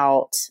somebody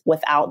out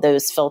without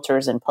those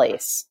filters in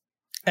place.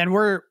 And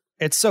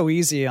it's so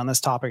easy on this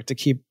topic to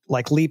keep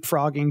like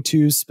leapfrogging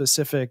to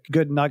specific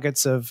good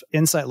nuggets of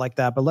insight like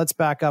that. But let's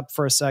back up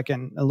for a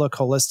second and look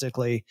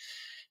holistically.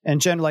 And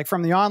Jen, like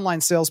from the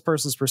online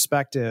salesperson's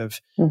perspective,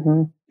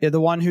 you're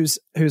the one who's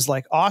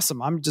like,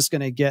 awesome, I'm just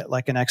going to get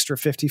like an extra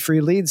 50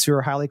 free leads who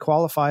are highly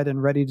qualified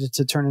and ready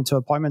to turn into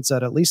appointments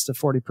at least a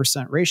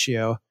 40%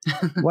 ratio.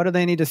 What do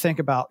they need to think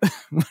about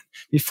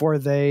before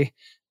they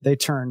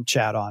turn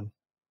chat on?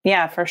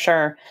 Yeah, for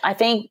sure. I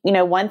think,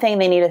 one thing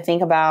they need to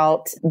think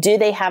about, do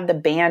they have the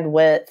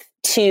bandwidth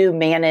to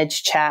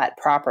manage chat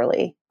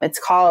properly? It's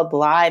called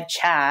live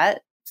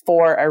chat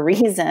for a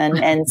reason.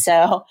 And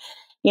so,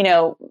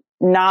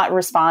 not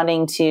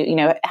responding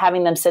to,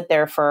 having them sit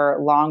there for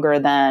longer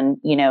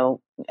than,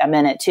 a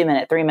minute, 2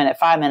 minutes, 3 minutes,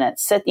 5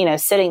 minutes,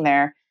 sitting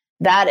there,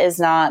 that is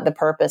not the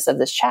purpose of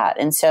this chat.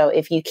 And so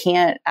if you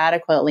can't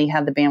adequately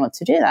have the bandwidth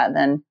to do that,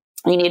 then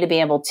you need to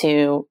be able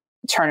to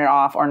turn it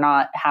off or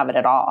not have it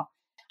at all.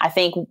 I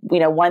think,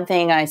 one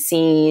thing I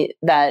see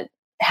that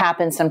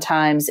happens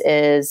sometimes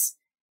is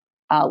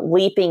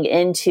leaping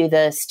into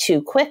this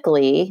too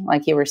quickly,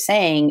 like you were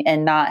saying,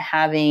 and not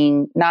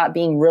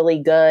being really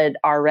good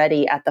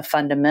already at the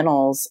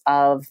fundamentals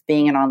of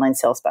being an online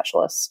sales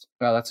specialist.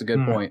 Well, that's a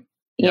good point.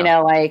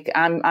 Like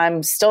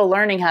I'm still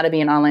learning how to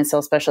be an online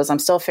sales specialist. I'm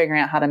still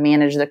figuring out how to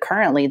manage the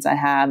current leads I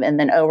have. And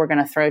then, we're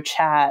going to throw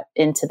chat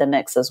into the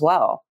mix as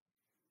well.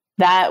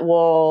 That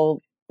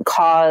will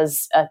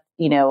cause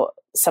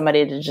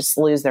somebody to just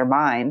lose their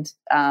mind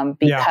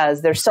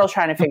because they're still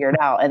trying to figure it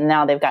out. And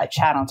now they've got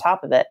chat on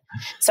top of it.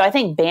 So I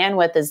think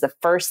bandwidth is the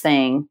first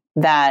thing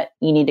that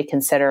you need to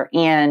consider,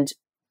 and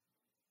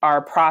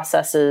our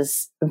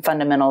processes and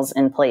fundamentals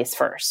in place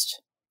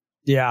first.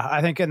 Yeah,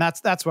 I think, and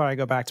that's where I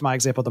go back to my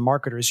example of the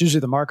marketers.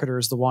 Usually the marketer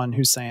is the one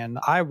who's saying,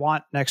 I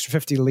want an extra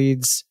 50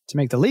 leads to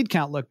make the lead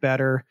count look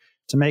better,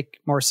 to make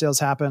more sales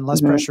happen,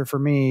 less pressure for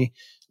me.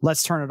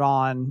 Let's turn it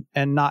on,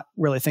 and not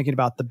really thinking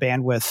about the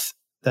bandwidth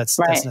that's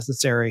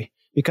necessary,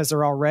 because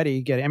they're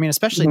already getting,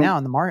 especially now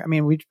in the market.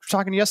 We were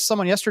talking to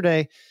someone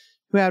yesterday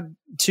who had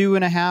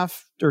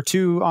 2.5 or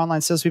 2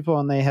 online salespeople,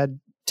 and they had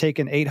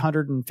taken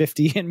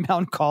 850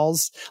 inbound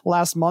calls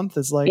last month.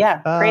 It's like,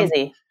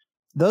 crazy.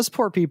 Those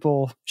poor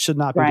people should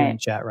not be doing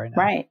chat right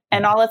now. Right.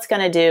 And all it's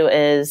going to do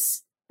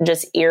is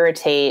just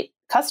irritate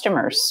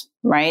customers,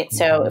 right?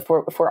 So if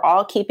we're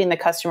all keeping the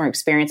customer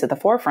experience at the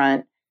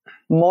forefront,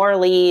 more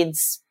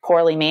leads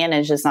poorly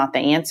managed is not the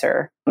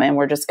answer. And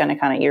we're just going to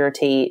kind of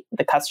irritate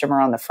the customer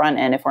on the front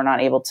end if we're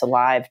not able to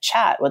live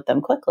chat with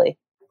them quickly.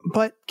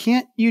 But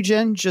can't you,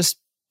 Jen, just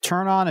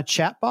turn on a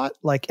chat bot?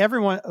 Like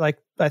everyone, like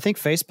I think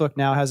Facebook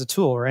now has a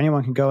tool where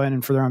anyone can go in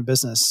and for their own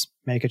business,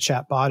 make a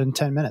chat bot in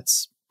 10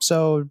 minutes.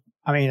 So,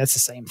 I mean, it's the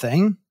same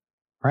thing,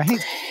 right?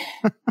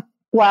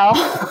 Well,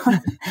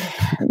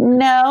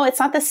 no, it's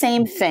not the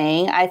same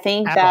thing. I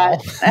think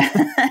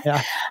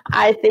Yeah.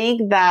 I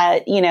think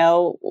that,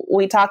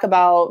 we talk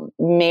about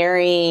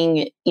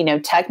marrying,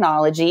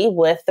 technology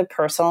with the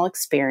personal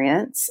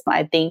experience.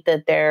 I think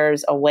that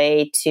there's a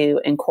way to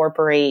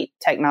incorporate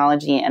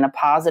technology in a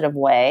positive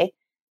way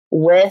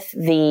with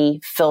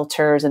the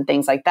filters and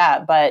things like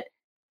that, but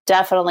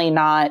definitely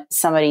not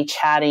somebody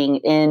chatting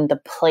in the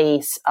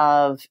place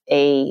of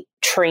a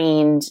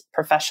trained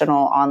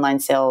professional online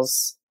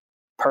sales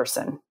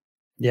person.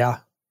 Yeah.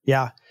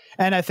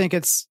 And I think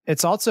it's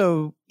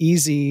also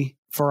easy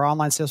for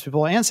online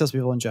salespeople and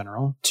salespeople in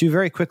general to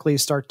very quickly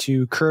start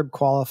to curb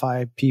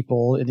qualify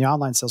people in the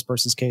online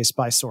salesperson's case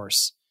by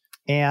source.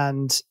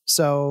 And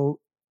so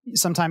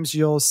sometimes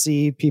you'll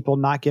see people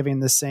not giving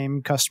the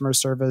same customer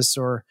service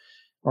or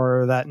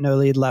that no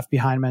lead left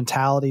behind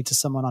mentality to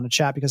someone on a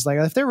chat, because like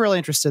if they're really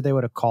interested, they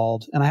would have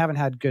called. And I haven't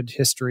had good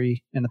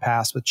history in the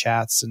past with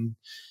chats.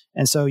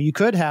 And so you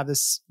could have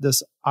this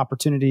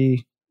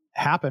opportunity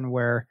happen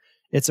where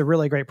it's a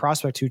really great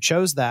prospect who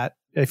chose that.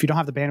 If you don't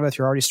have the bandwidth,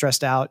 you're already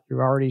stressed out,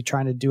 you're already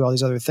trying to do all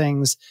these other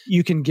things,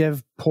 you can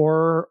give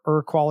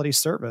poorer quality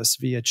service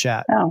via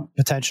chat,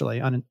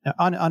 potentially,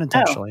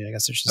 unintentionally, I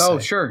guess I should say. Oh,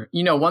 sure.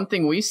 One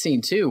thing we've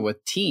seen too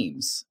with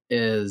Teams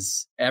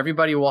is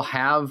everybody will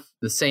have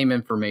the same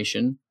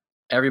information,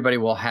 everybody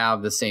will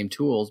have the same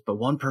tools, but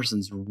one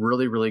person's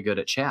really, really good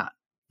at chat.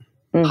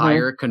 Mm-hmm.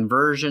 Higher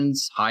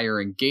conversions, higher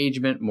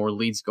engagement, more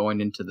leads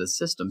going into the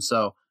system.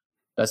 So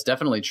that's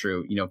definitely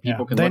true.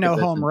 People can. They know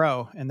home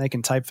row and they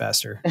can type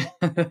faster.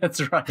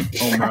 That's right.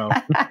 Home row.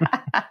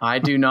 I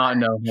do not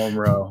know home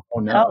row.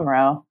 Oh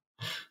no.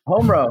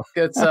 Home row.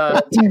 It's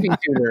typing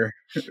tutor.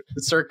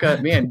 Circa.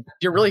 Man,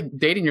 you're really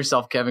dating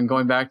yourself, Kevin.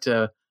 Going back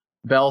to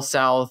Bell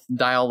South,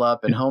 dial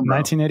up, and home row.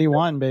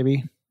 1981,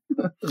 baby.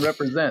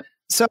 Represent.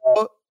 So,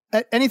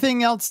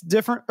 anything else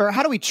different, or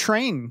how do we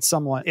train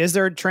someone? Is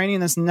there training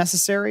that's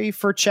necessary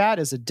for chat?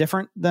 Is it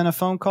different than a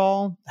phone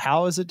call?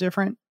 How is it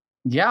different?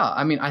 Yeah,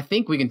 I mean, I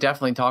think we can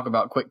definitely talk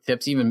about quick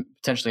tips, even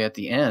potentially at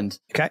the end.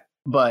 Okay.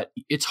 But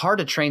it's hard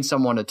to train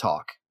someone to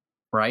talk,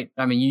 right?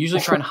 I mean, you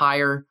usually try and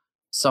hire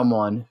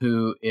someone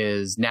who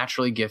is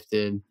naturally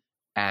gifted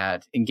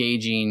at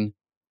engaging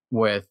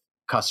with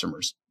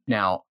customers.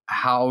 Now,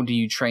 how do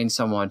you train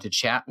someone to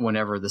chat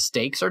whenever the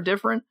stakes are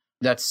different?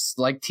 That's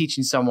like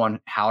teaching someone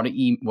how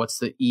to what's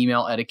the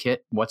email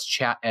etiquette, what's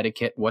chat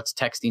etiquette, what's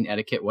texting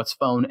etiquette, what's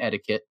phone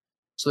etiquette.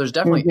 So there's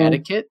definitely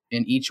etiquette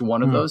in each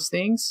one of those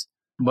things.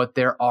 But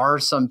there are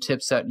some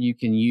tips that you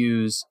can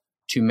use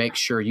to make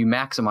sure you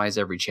maximize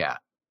every chat.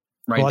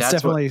 Right. Well, let's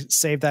definitely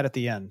save that at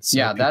the end. So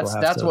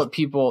that's what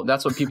people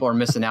are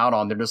missing out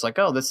on. They're just like,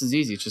 oh, this is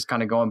easy. It's just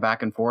kind of going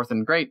back and forth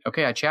and great.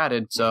 Okay, I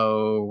chatted,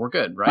 so we're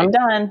good, right? I'm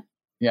done.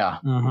 Yeah.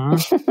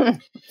 Uh-huh.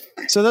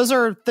 So those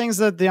are things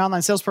that the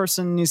online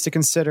salesperson needs to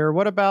consider.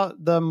 What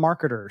about the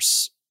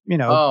marketers?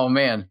 Oh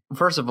man.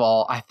 First of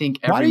all, I think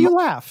why do you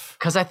laugh?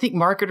 Because I think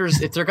marketers,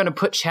 if they're going to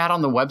put chat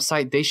on the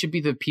website, they should be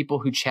the people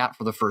who chat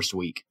for the first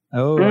week.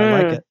 Oh,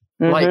 I like it.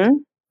 Like,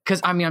 because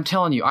I mean, I'm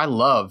telling you, I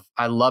love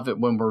it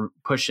when we're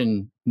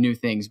pushing new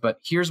things. But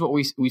here's what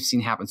we've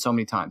seen happen so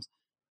many times.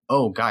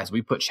 Oh, guys,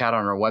 we put chat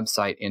on our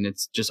website, and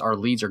it's just our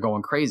leads are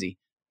going crazy.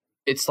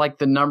 It's like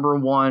the number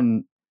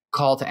one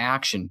call to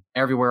action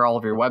everywhere, all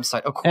over your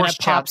website. Of course, and it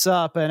pops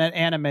up and it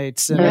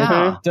animates and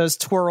it does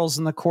twirls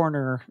in the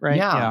corner, right?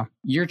 Yeah.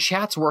 Your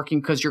chat's working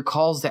because your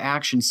calls to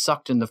action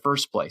sucked in the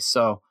first place.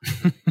 So,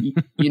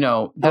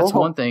 that's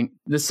one thing.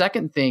 The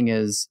second thing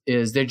is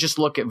they just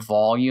look at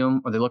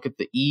volume, or they look at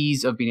the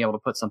ease of being able to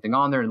put something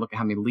on there and look at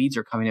how many leads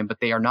are coming in, but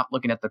they are not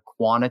looking at the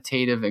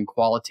quantitative and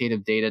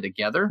qualitative data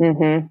together.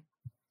 Mm-hmm.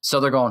 So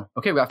they're going,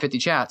 okay, we got 50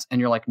 chats.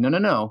 And you're like,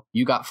 no,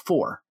 you got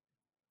 4.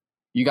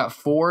 You got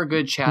 4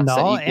 good chats. No,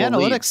 that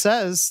equal analytics leads.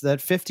 Says that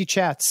 50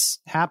 chats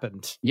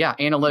happened. Yeah,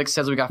 analytics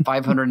says we got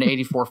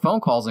 584 phone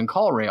calls in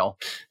CallRail,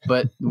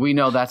 but we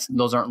know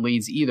those aren't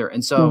leads either.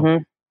 And so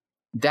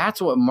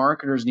that's what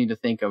marketers need to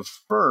think of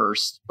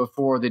first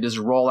before they just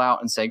roll out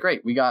and say,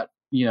 great, we got,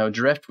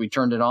 Drift, we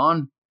turned it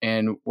on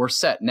and we're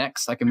set.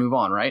 Next, I can move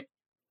on, right?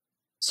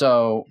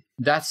 So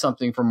that's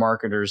something for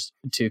marketers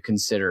to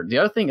consider. The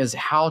other thing is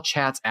how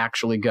chats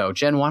actually go.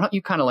 Jen, why don't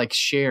you kind of like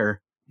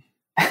share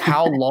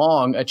how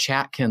long a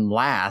chat can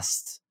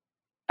last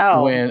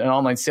when an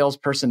online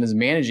salesperson is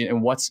managing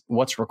and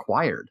what's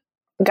required?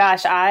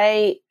 Gosh,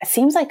 it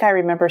seems like I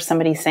remember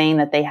somebody saying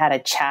that they had a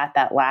chat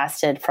that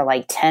lasted for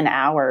like 10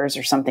 hours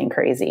or something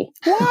crazy.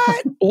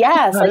 What?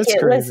 Yes. That's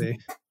crazy.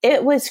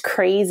 It was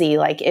crazy.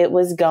 Like it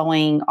was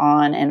going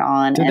on and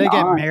on. Did and they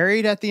get on.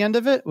 married at the end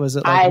of it? Was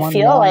it I like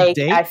feel like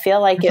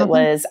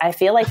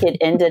it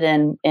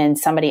ended in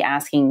somebody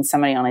asking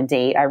somebody on a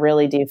date. I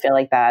really do feel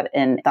like that.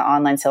 And the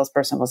online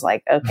salesperson was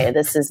like, okay,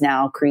 this is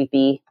now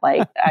creepy.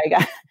 Like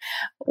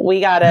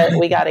we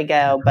gotta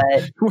go.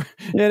 But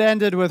it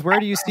ended with, where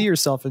do you see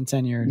yourself in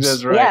 10 years?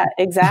 That's right. Yeah,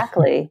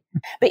 exactly.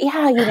 But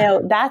yeah,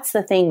 that's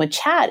the thing with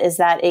chat is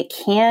that it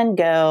can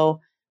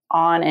go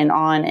on and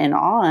on and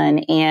on.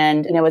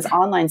 And, as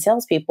online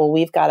salespeople,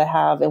 we've got to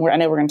have, and I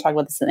know we're going to talk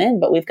about this in the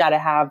end, but we've got to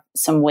have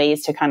some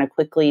ways to kind of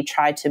quickly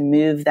try to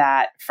move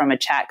that from a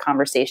chat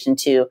conversation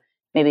to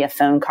maybe a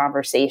phone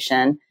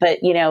conversation. But,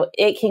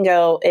 it can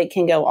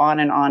go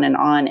on and on and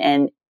on.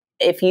 And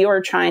if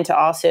you're trying to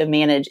also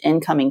manage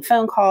incoming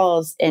phone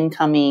calls,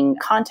 incoming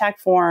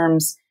contact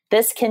forms,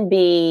 this can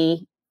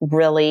be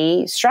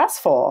really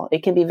stressful.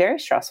 It can be very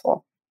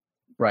stressful.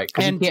 Right.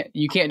 Because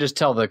you can't just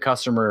tell the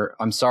customer,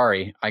 I'm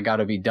sorry, I got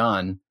to be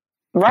done.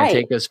 Right. And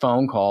take this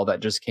phone call that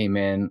just came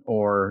in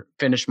or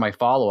finish my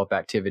follow-up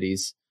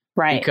activities.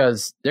 Right.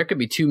 Because there could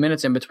be 2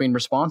 minutes in between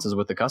responses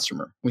with the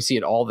customer. We see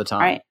it all the time.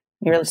 Right.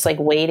 You're just like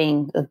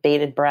waiting with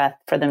bated breath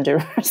for them to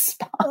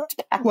respond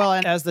back. Well,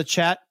 and as the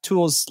chat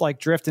tools like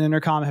Drift and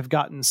Intercom have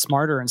gotten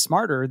smarter and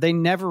smarter, they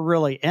never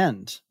really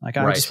end. Like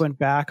I just went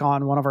back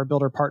on one of our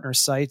builder partner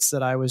sites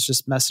that I was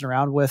just messing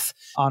around with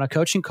on a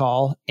coaching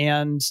call.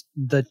 And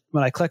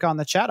when I click on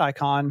the chat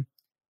icon,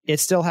 it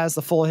still has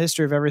the full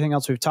history of everything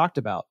else we've talked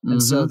about. Mm-hmm.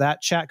 And so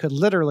that chat could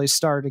literally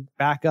start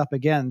back up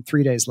again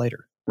 3 days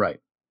later. Right.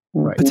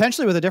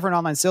 Potentially with a different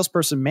online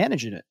salesperson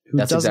managing it who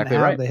doesn't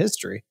have the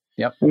history.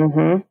 Yep.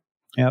 Mm-hmm.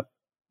 Yep.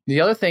 The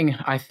other thing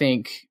I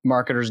think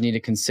marketers need to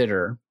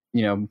consider,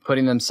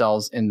 putting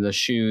themselves in the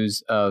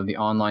shoes of the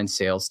online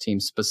sales team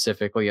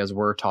specifically as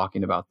we're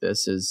talking about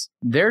this, is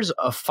there's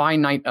a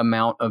finite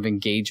amount of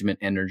engagement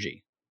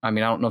energy. I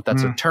mean, I don't know if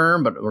that's a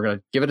term, but we're going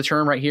to give it a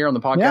term right here on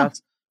the podcast. Yeah.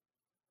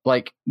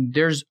 Like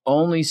there's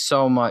only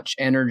so much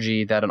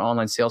energy that an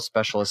online sales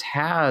specialist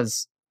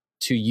has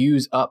to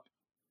use up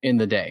in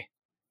the day.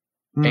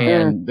 Mm-hmm.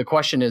 And the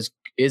question is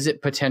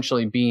it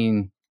potentially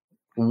being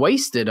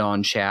wasted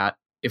on chat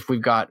if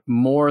we've got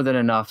more than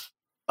enough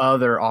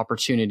other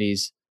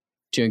opportunities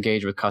to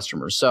engage with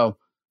customers? So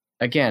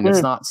again,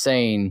 it's not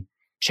saying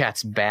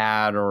chat's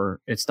bad or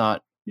it's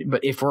not,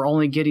 but if we're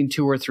only getting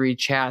 2 or 3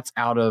 chats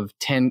out of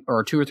 10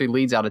 or 2 or 3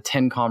 leads out of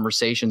 10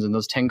 conversations, and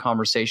those 10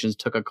 conversations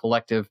took a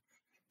collective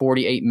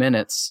 48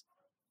 minutes,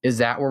 is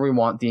that where we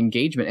want the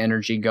engagement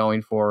energy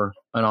going for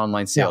an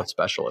online sales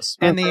specialist?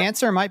 And the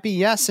answer might be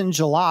yes in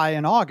July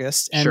and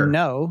August and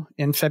no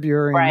in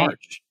February and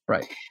March.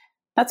 Right.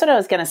 That's what I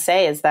was going to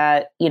say is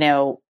that,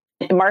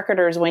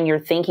 marketers, when you're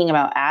thinking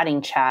about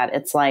adding chat,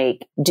 it's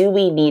like, do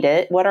we need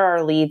it? What are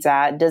our leads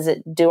at?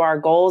 Do our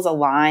goals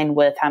align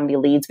with how many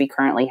leads we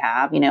currently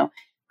have?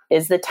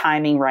 Is the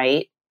timing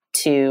right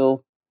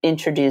to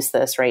introduce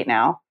this right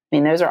now? I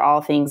mean, those are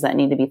all things that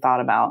need to be thought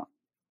about.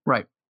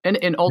 Right.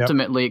 And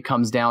ultimately it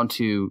comes down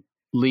to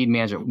lead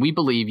management. We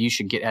believe you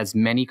should get as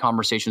many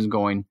conversations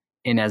going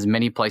in as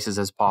many places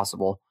as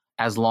possible,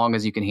 as long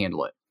as you can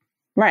handle it.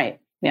 Right.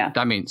 Yeah.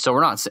 I mean, so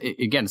we're not,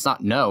 again, it's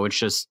not no, it's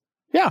just,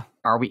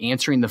 are we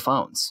answering the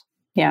phones?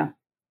 Yeah.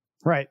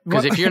 Right.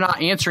 Because if you're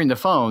not answering the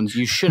phones,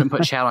 you shouldn't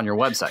put chat on your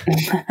website.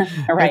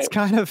 Right. It's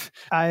kind of,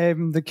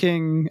 I'm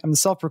the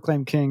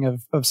self-proclaimed king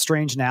of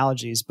strange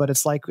analogies, but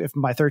it's like if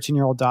my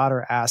 13-year-old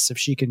daughter asks if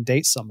she can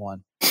date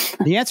someone,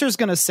 the answer is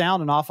going to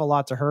sound an awful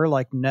lot to her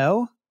like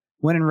no,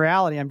 when in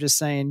reality, I'm just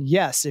saying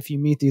yes, if you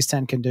meet these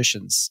 10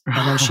 conditions.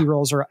 And then she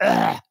rolls her,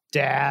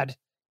 dad,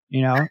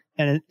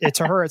 and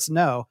to her, it's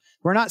no.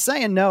 We're not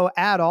saying no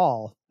at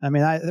all. I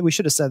mean, we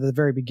should have said at the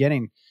very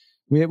beginning,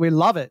 we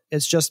love it.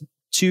 It's just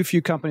too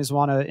few companies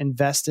want to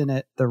invest in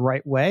it the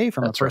right way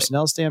from a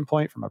personnel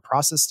standpoint, from a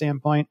process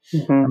standpoint,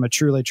 from a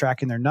truly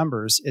tracking their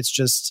numbers. It's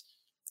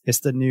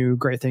the new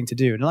great thing to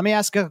do. And let me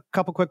ask a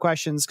couple quick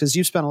questions, because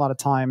you've spent a lot of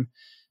time,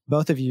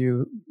 both of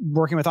you,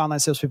 working with online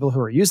salespeople who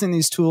are using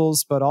these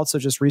tools, but also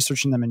just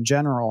researching them in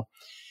general.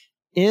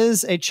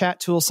 Is a chat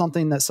tool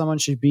something that someone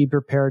should be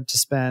prepared to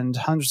spend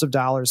hundreds of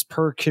dollars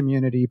per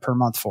community per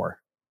month for?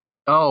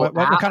 Oh,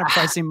 what kind of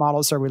pricing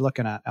models are we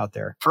looking at out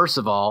there? First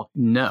of all,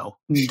 no,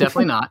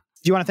 definitely not.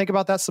 Do you want to think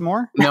about that some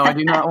more? No, I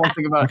do not want to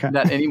think about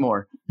that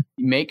anymore.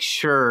 Make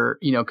sure,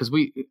 because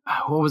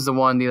what was the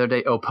one the other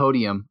day? Oh,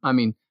 Podium. I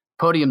mean,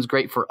 Podium's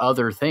great for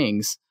other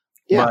things,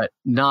 but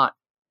not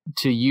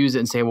to use it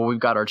and say, well, we've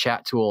got our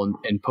chat tool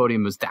and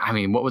Podium was,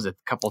 what was it?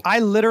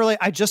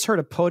 I just heard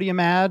a Podium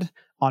ad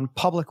on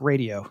public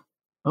radio.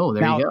 Oh,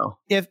 there you go.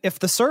 If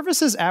the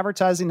service is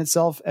advertising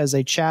itself as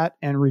a chat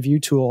and review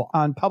tool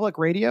on public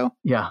radio,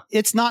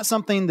 it's not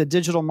something the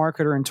digital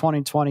marketer in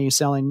 2020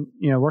 selling,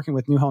 working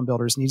with new home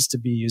builders needs to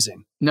be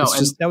using. No,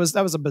 that was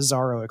a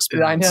bizarro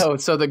experience. I know.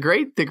 So the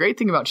great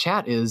thing about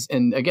chat is,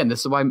 and again,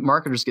 this is why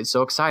marketers get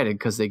so excited,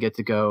 because they get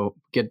to go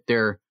get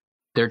their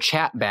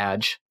chat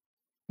badge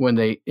when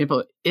they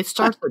implement. It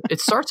starts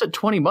at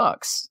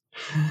 $20.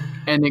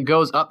 And it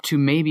goes up to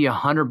maybe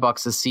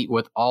 $100 a seat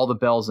with all the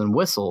bells and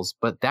whistles,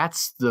 but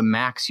that's the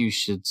max you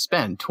should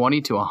spend,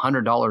 $20 to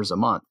 $100 a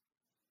month,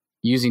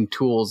 using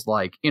tools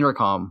like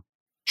Intercom,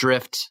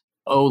 Drift,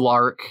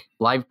 Olark,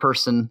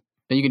 LivePerson.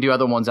 And you can do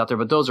other ones out there,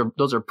 but those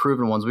are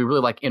proven ones. We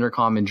really like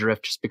Intercom and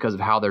Drift just because of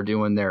how they're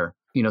doing their,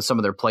 some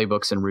of their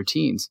playbooks and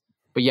routines.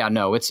 But yeah,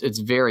 no, it's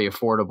very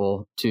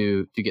affordable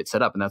to get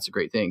set up, and that's a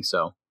great thing.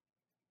 So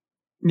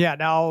yeah,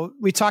 now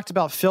we talked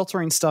about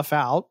filtering stuff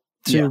out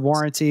to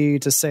warranty,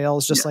 to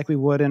sales, just like we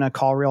would in a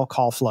call reel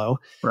call flow.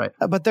 Right.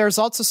 But there's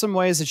also some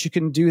ways that you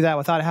can do that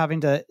without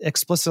having to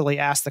explicitly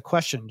ask the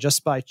question,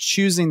 just by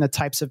choosing the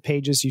types of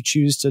pages you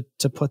choose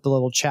to put the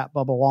little chat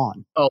bubble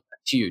on. Oh,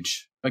 that's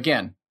huge.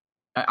 Again,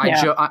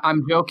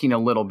 I'm joking a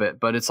little bit,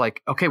 but it's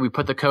like, okay, we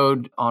put the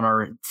code on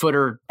our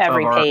footer of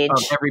every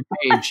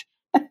page.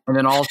 And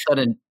then all of a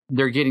sudden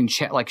they're getting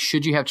chat. Like,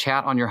 should you have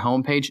chat on your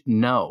homepage?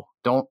 No,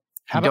 don't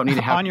need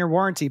to have on your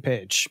warranty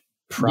page.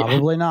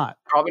 Probably not.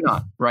 Probably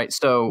not. Right.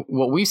 So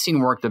what we've seen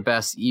work the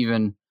best,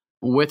 even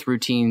with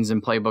routines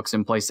and playbooks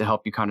in place to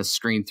help you kind of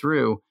screen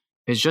through,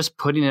 is just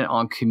putting it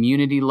on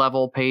community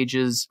level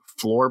pages,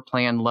 floor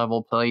plan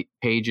level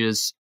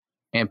pages,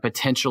 and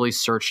potentially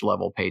search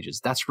level pages.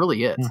 That's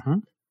really it.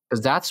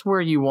 Because that's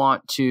where you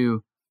want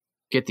to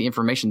get the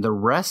information. The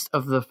rest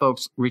of the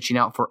folks reaching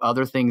out for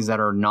other things that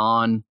are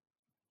non-sales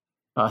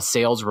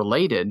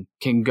related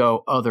can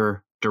go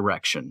other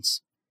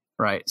directions.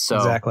 Right. So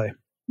exactly.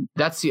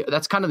 That's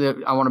kind of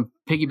I want to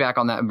piggyback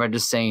on that by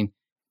just saying,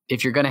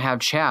 if you're going to have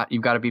chat,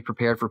 you've got to be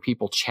prepared for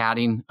people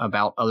chatting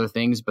about other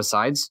things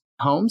besides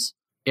homes.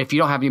 If you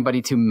don't have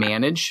anybody to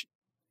manage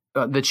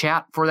the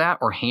chat for that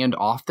or hand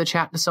off the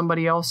chat to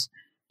somebody else,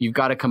 you've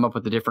got to come up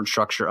with a different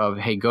structure of,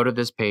 hey, go to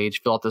this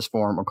page, fill out this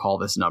form, or call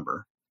this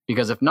number.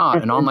 Because if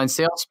not, an online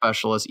sales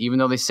specialist, even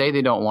though they say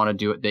they don't want to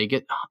do it, they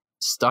get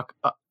stuck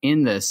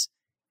in this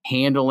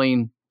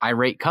handling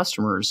irate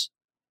customers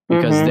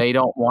because they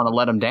don't want to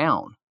let them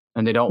down.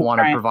 And they don't want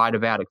to provide a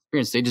bad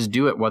experience. They just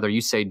do it whether you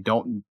say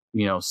don't,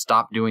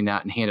 stop doing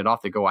that and hand it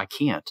off. They go, I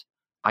can't.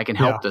 I can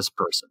help this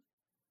person.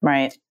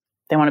 Right.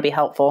 They want to be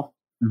helpful.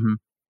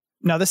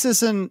 Now, this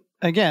isn't,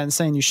 again,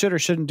 saying you should or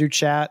shouldn't do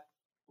chat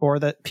or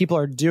that people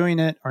are doing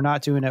it or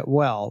not doing it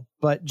well.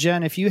 But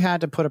Jen, if you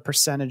had to put a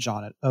percentage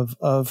on it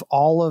of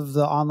all of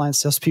the online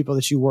salespeople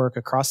that you work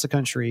across the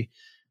country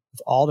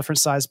with all different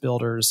size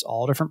builders,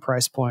 all different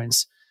price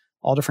points,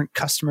 all different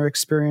customer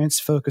experience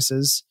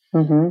focuses,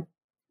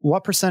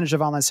 what percentage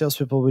of online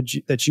salespeople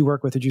that you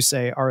work with would you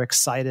say are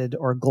excited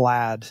or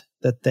glad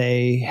that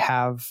they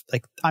have,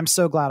 like, I'm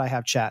so glad I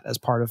have chat as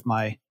part of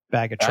my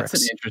bag of tricks?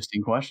 That's an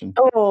interesting question.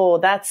 Oh,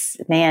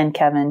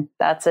 Kevin,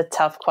 that's a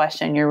tough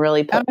question. You're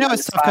really putting I know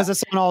it's tough because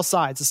it's on all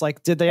sides. It's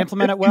like, did they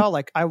implement it well?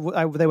 Like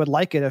they would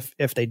like it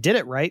if they did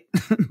it right.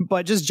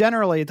 But just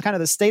generally, kind of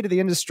the state of the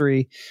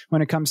industry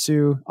when it comes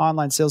to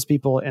online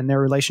salespeople and their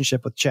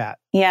relationship with chat.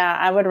 Yeah,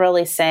 I would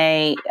really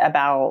say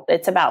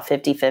it's about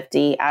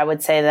 50-50. I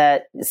would say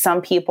that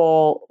some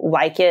people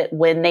like it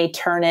when they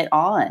turn it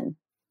on,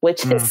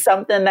 which is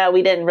something that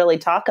we didn't really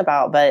talk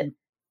about, but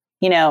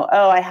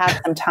I have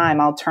some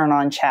time, I'll turn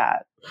on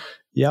chat.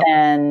 Yep.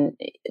 And,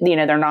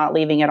 they're not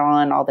leaving it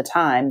on all the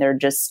time. They're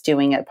just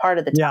doing it part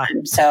of the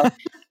time. So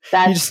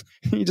that's...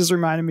 you just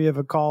reminded me of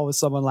a call with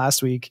someone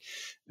last week.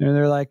 And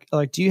they're like,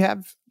 do you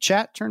have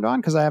chat turned on?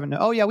 Because I haven't.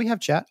 Oh, yeah, we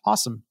have chat.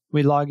 Awesome.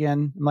 We log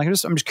in. I'm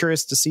just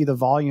curious to see the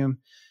volume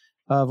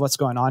of what's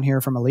going on here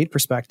from a lead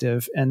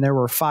perspective. And there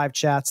were 5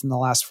 chats in the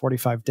last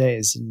 45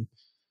 days. And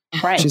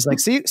she's like,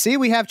 see,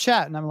 we have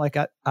chat. And I'm like,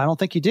 I don't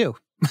think you do.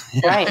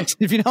 Right.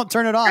 If you don't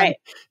turn it on,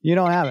 you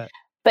don't have it.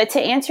 But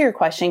to answer your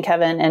question,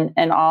 Kevin,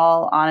 in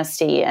all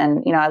honesty,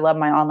 and I love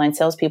my online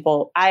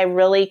salespeople, I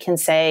really can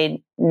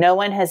say no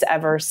one has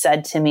ever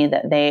said to me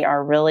that they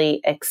are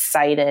really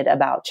excited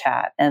about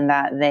chat and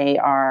that they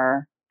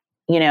are,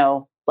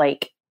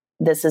 like,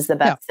 this is the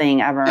best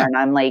thing ever. And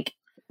I'm like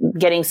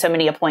getting so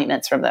many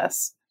appointments from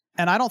this.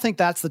 And I don't think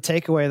that's the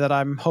takeaway that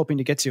I'm hoping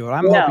to get to. What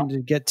I'm hoping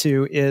to get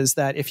to is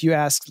that if you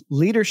ask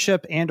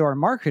leadership and or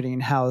marketing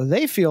how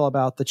they feel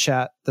about the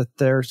chat that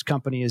their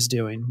company is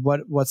doing,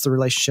 what's the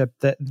relationship,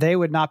 that they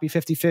would not be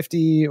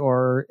 50-50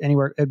 or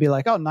anywhere. It'd be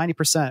like,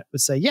 90%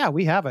 would say, yeah,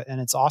 we have it. And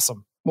it's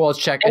awesome. Well,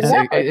 it's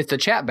a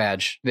chat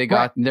badge. They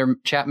got their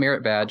chat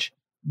merit badge.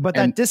 But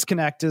that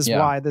disconnect is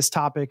why this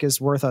topic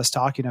is worth us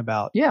talking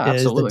about. Yeah,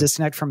 is absolutely. The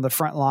disconnect from the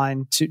front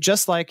line to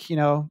just like,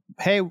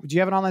 hey, do you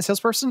have an online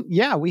salesperson?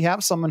 Yeah, we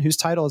have someone whose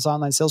title is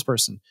online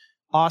salesperson.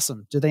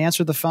 Awesome. Do they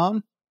answer the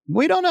phone?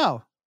 We don't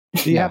know.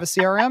 Do you have a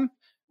CRM?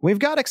 We've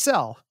got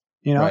Excel.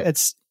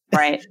 It's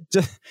right.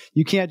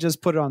 You can't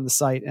just put it on the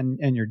site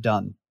and you're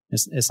done.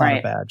 It's not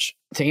a badge.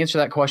 To answer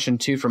that question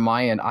too, from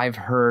my end, I've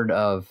heard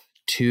of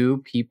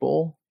 2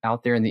 people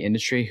out there in the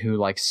industry who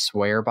like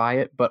swear by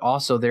it, but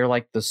also they're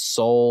like the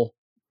sole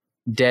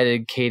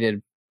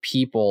dedicated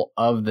people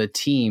of the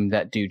team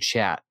that do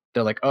chat.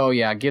 They're like, oh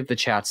yeah, give the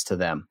chats to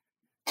them.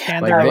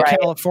 And they're in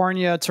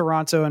California,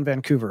 Toronto, and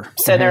Vancouver.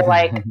 So they're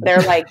like,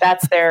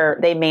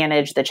 they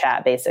manage the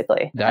chat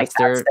basically. That's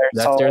their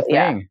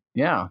thing.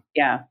 Yeah.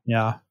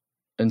 Yeah.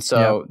 And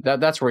so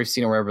that's where we've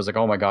seen it where everyone's like,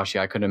 oh my gosh,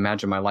 yeah, I couldn't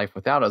imagine my life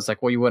without it. It's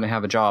like, well, you wouldn't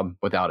have a job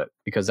without it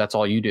because that's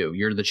all you do.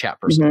 You're the chat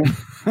person.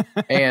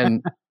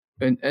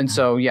 And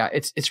so, yeah,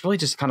 it's really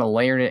just kind of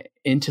layering it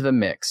into the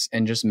mix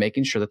and just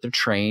making sure that they're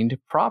trained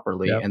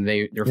properly and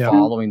they're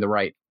following the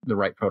right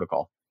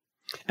protocol.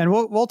 And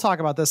we'll talk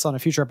about this on a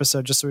future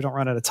episode just so we don't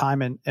run out of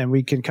time and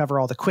we can cover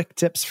all the quick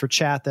tips for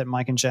chat that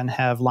Mike and Jen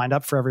have lined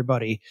up for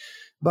everybody.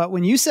 But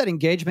when you said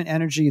engagement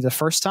energy the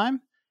first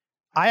time,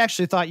 I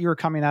actually thought you were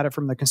coming at it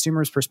from the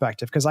consumer's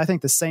perspective because I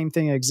think the same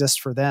thing exists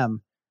for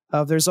them.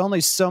 There's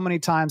only so many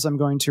times I'm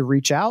going to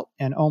reach out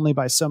and only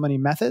by so many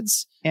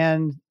methods.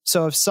 And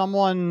so if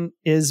someone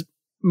is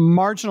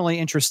marginally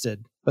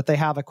interested, but they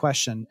have a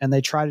question and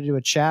they try to do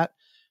a chat,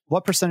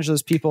 what percentage of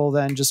those people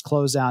then just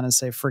close down and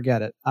say,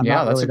 forget it. I'm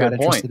not really that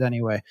interested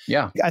anyway.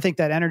 Yeah. I think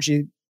that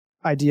energy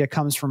idea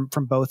comes from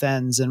both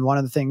ends. And one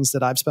of the things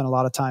that I've spent a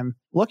lot of time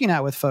looking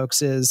at with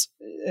folks is,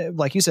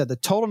 like you said, the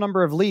total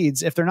number of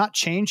leads, if they're not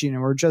changing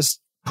and we're just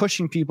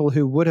pushing people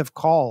who would have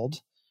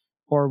called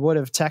or would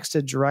have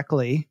texted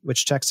directly,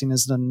 which texting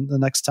is the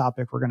next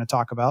topic we're going to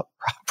talk about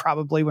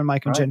probably when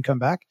Mike and Jen come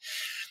back,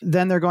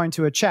 then they're going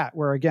to a chat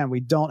where, again,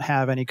 we don't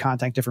have any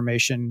contact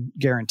information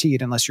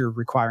guaranteed unless you're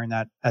requiring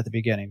that at the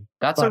beginning.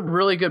 That's a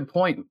really good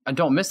point. I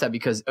don't miss that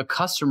because a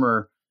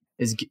customer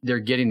they're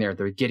getting there.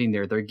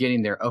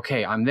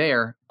 Okay, I'm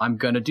there. I'm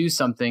going to do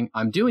something.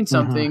 I'm doing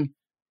something.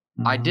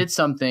 Mm-hmm. I did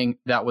something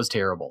that was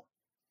terrible.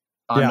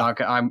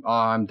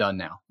 I'm done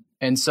now.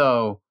 And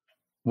so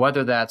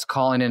whether that's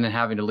calling in and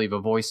having to leave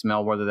a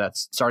voicemail, whether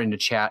that's starting to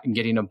chat and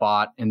getting a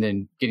bot and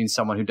then getting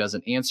someone who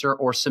doesn't answer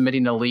or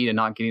submitting a lead and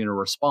not getting a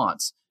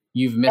response,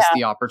 you've missed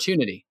the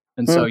opportunity.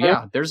 And so,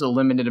 there's a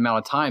limited amount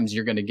of times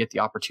you're going to get the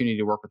opportunity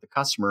to work with the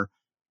customer,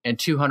 and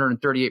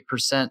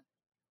 238%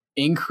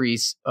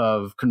 increase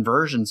of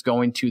conversions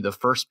going to the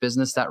first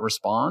business that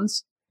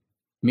responds,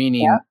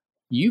 meaning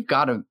you've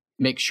got to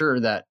make sure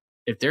that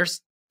if they're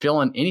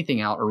filling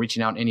anything out or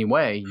reaching out in any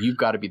way, you've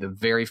got to be the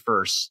very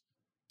first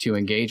to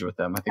engage with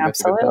them. I think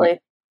that's a good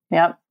point.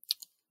 Yep.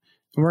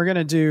 We're going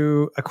to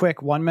do a quick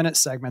 1-minute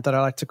segment that I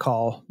like to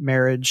call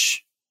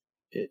Marriage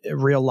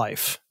Real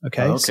Life.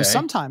 Okay. So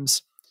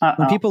sometimes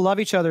when people love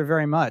each other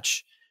very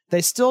much,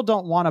 they still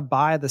don't want to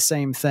buy the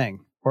same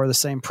thing or the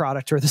same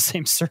product or the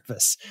same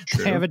service.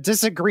 True. They have a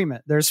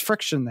disagreement. There's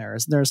friction there.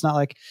 There's not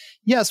like,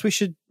 yes, we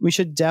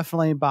should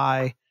definitely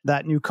buy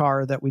that new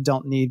car that we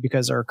don't need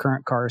because our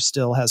current car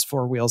still has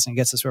 4 wheels and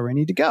gets us where we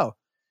need to go.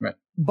 Right.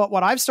 But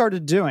what I've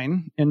started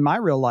doing in my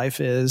real life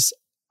is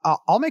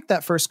I'll make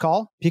that first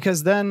call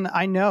because then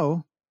I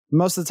know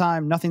most of the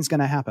time nothing's going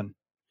to happen.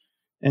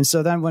 And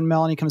so then when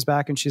Melanie comes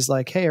back and she's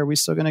like, hey, are we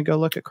still going to go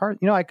look at cars?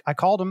 I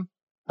called him.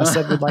 I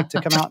said, we'd like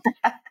to come out.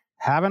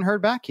 Haven't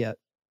heard back yet.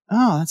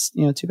 Oh, that's,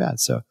 too bad.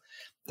 So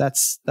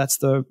that's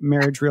the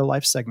Marriage Real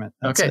Life segment.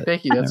 That's okay.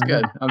 Thank you. That's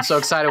good. I'm so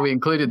excited we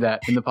included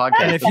that in the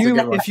podcast. And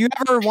if you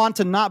ever want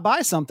to not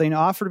buy something,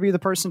 offer to be the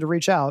person to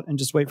reach out and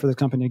just wait for the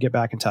company to get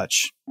back in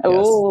touch. Yes.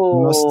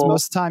 Most of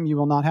the time you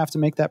will not have to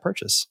make that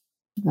purchase.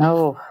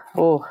 Oh.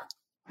 All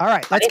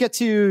right. Let's get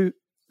to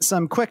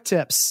some quick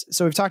tips.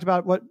 So we've talked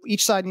about what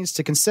each side needs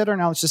to consider.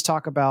 Now let's just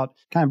talk about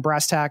kind of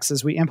brass tacks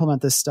as we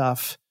implement this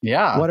stuff.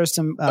 Yeah. What are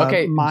some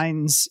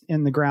mines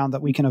in the ground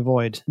that we can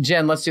avoid?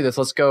 Jen, let's do this.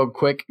 Let's go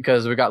quick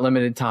because we got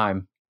limited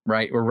time,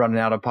 right? We're running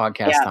out of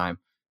podcast time.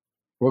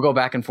 We'll go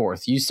back and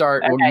forth. You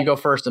start, you go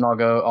first and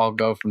I'll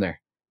go from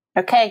there.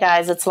 Okay,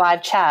 guys, it's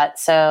live chat.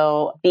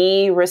 So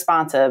be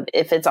responsive.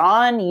 If it's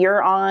on,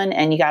 you're on,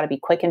 and you got to be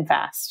quick and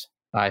fast.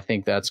 I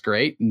think that's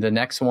great. The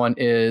next one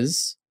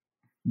is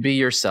be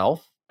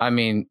yourself. I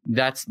mean,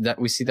 that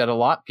we see that a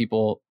lot.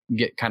 People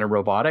get kind of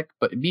robotic,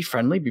 but be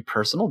friendly, be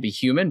personal, be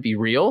human, be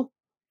real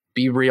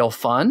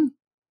fun.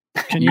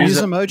 Can you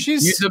use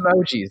emojis? Use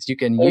emojis. You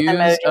can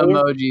use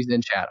emojis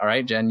in chat. All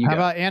right, Jen, you How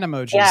about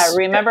animojis? Yeah,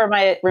 remember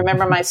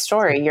my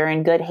story. You're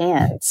in good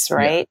hands,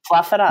 right? Yeah.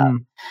 Fluff it up.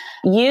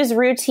 Use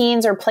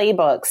routines or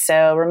playbooks.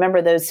 So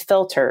remember those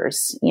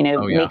filters,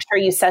 make sure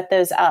you set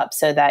those up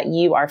so that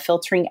you are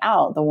filtering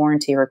out the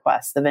warranty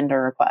requests, the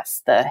vendor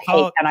requests, hey,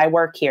 can I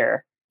work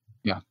here?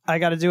 Yeah. I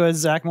got to do a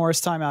Zach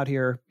Morris timeout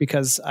here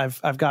because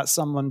I've got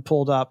someone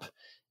pulled up,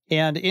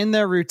 and in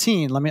their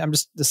routine,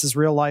 this is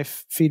real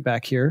life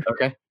feedback here.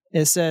 Okay.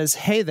 It says,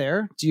 hey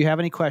there, do you have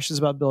any questions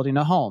about building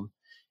a home?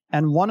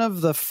 And one of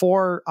the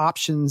 4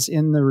 options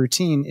in the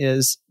routine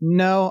is,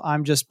 no,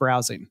 I'm just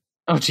browsing.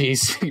 Oh,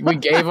 geez. We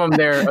gave them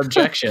their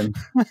objection.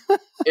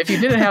 If you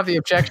didn't have the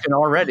objection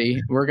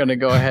already, we're going to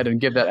go ahead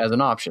and give that as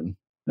an option.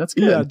 That's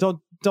good. Yeah,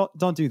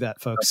 don't do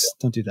that, folks. Okay.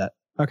 Don't do that.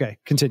 Okay,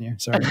 continue.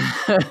 Sorry.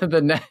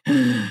 The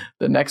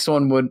next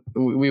one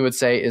we would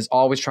say is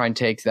always try and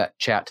take that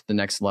chat to the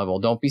next level.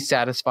 Don't be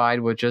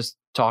satisfied with just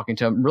talking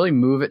to them. Really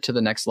move it to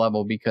the next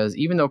level, because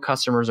even though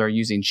customers are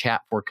using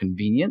chat for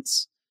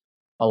convenience,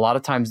 a lot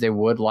of times they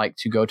would like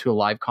to go to a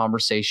live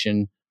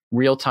conversation,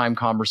 real-time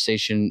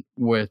conversation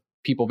with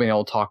people being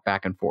able to talk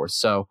back and forth.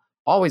 So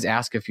always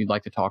ask if you'd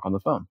like to talk on the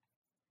phone.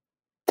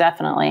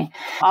 Definitely.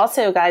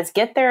 Also, guys,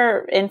 get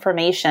their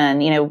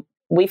information.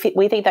 we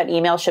think that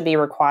email should be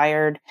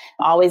required.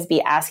 Always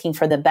be asking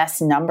for the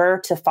best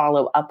number to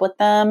follow up with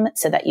them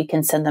so that you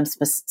can send them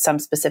some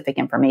specific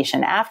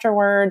information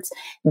afterwards.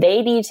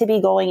 They need to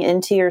be going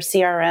into your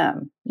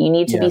CRM. You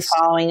need to be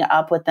following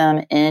up with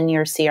them in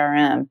your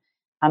CRM.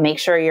 Make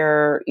sure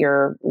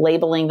you're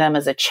labeling them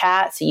as a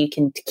chat so you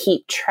can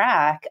keep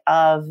track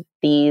of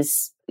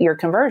your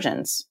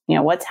conversions.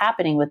 What's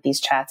happening with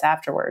these chats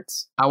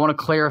afterwards. I want to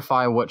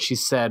clarify what she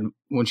said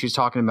when she's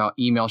talking about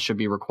email should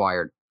be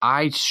required.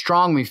 I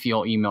strongly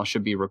feel email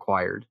should be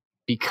required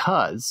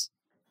because,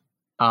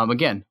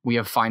 again, we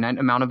have finite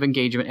amount of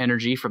engagement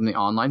energy from the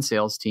online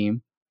sales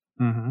team.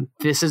 Mm-hmm.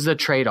 This is the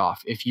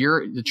trade-off. If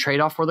you're the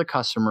trade-off for the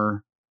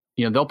customer,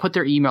 they'll put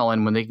their email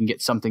in when they can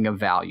get something of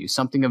value.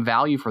 Something of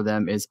value for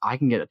them is I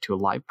can get it to a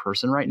live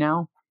person right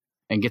now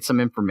and get some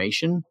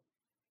information.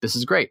 This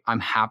is great.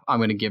 I'm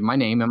going to give my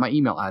name and my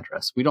email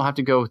address. We don't have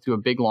to go through a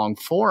big long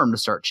form to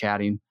start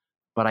chatting.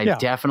 But I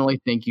definitely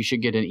think you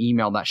should get an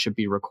email that should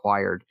be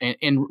required.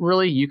 And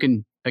really, you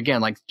can, again,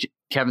 like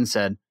Kevin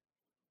said,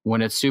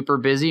 when it's super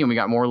busy and we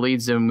got more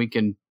leads than we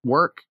can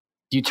work,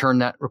 you turn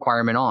that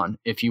requirement on.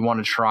 If you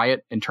want to try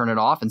it and turn it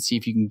off and see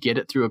if you can get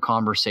it through a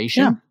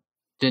conversation,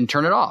 then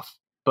turn it off.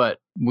 But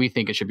we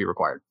think it should be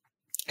required.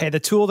 Hey, the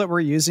tool that we're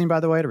using,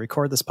 by the way, to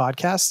record this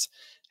podcast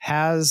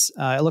has,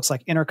 it looks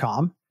like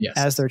Intercom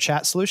as their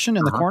chat solution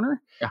in the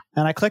corner. Yeah.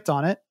 And I clicked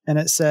on it and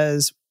it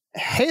says,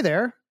 hey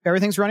there.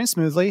 Everything's running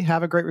smoothly.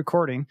 Have a great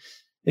recording.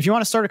 If you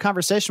want to start a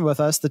conversation with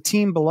us, the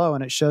team below,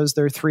 and it shows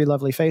their 3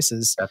 lovely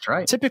faces. That's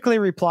right. Typically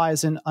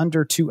replies in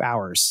under 2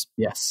 hours.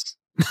 Yes.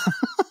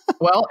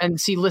 Well,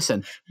 and see,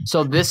 listen.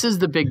 So this is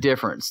the big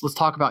difference. Let's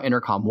talk about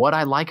Intercom. What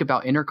I like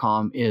about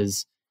Intercom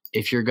is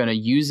if you're going to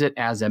use it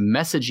as a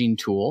messaging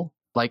tool,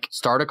 like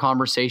start a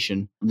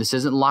conversation. This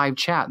isn't live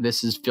chat.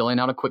 This is filling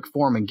out a quick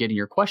form and getting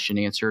your question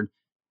answered.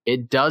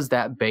 It does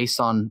that based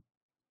on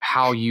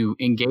how you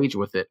engage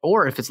with it.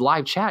 Or if it's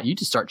live chat, you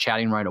just start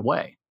chatting right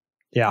away.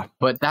 Yeah.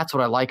 But that's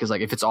what I like is like,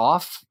 if it's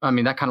off,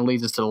 that kind of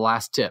leads us to the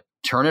last tip.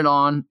 Turn it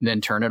on,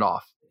 then turn it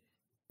off.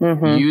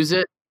 Mm-hmm. Use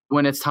it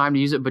when it's time to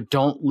use it, but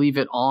don't leave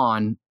it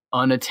on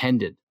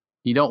unattended.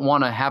 You don't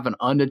want to have an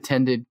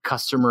unattended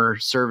customer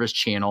service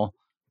channel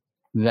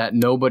that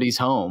nobody's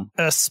home.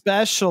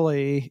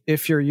 Especially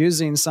if you're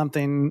using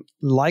something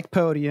like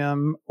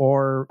Podium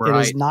or it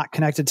is not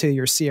connected to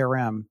your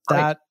CRM.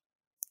 That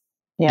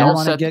you don't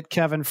want to get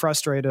Kevin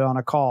frustrated on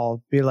a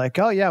call. Be like,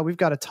 oh yeah, we've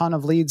got a ton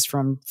of leads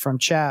from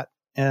chat.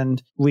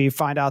 And we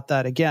find out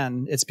that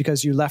again, it's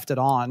because you left it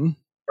on.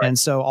 Right. And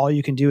so all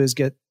you can do is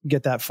get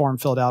that form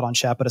filled out on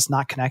chat, but it's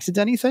not connected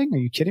to anything. Are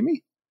you kidding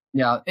me?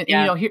 Yeah.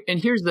 And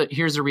here's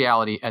the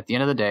reality. At the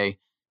end of the day,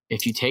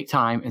 if you take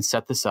time and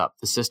set this up,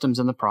 the systems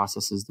and the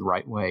processes the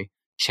right way,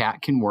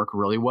 chat can work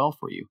really well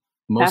for you.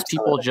 Most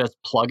people just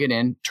plug it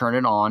in, turn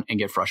it on, and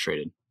get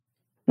frustrated.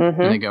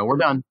 Mm-hmm. And they go, we're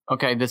done.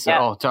 Okay,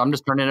 so I'm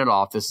just turning it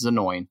off. This is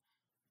annoying.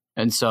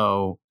 And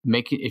so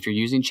if you're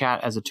using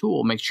chat as a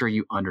tool, make sure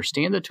you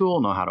understand the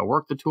tool, know how to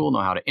work the tool,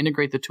 know how to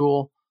integrate the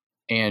tool,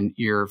 and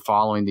you're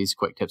following these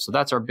quick tips. So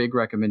that's our big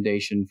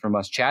recommendation from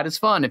us. Chat is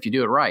fun if you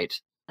do it right.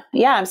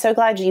 Yeah, I'm so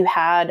glad you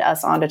had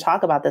us on to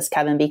talk about this,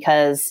 Kevin,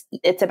 because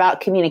it's about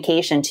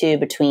communication too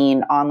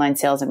between online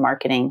sales and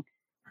marketing.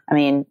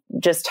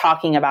 Just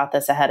talking about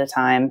this ahead of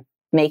time,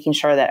 making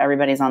sure that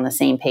everybody's on the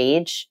same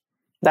page.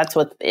 That's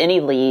with any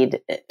lead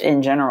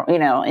in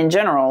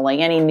general, like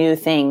any new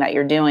thing that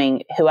you're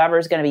doing,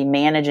 whoever's going to be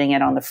managing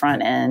it on the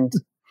front end,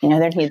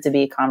 there needs to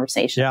be a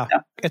conversation. Yeah. So.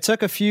 It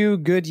took a few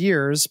good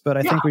years, but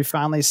I think we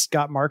finally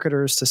got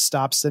marketers to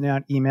stop sending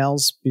out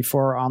emails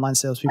before online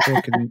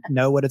salespeople can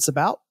know what it's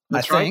about.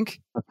 That's I think,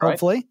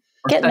 hopefully.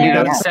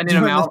 Sending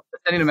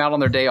them out on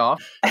their day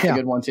off. That's a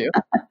good one too.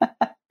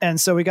 And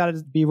so we got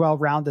to be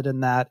well-rounded in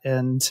that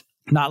and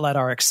not let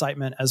our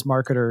excitement as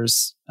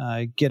marketers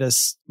get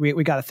us.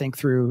 We got to think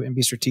through and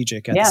be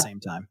strategic at the same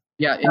time.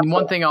 Yeah. And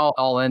one thing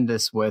I'll end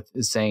this with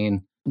is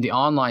saying the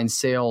online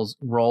sales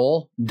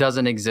role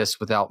doesn't exist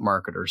without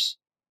marketers.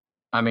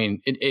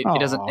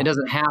 It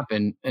doesn't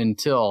happen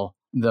until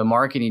the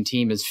marketing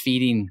team is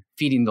feeding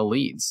the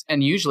leads.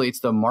 And usually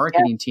it's the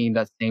marketing team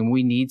that's saying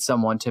we need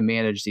someone to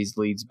manage these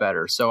leads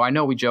better. So I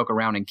know we joke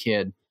around and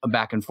kid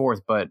back and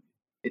forth, but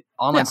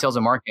online sales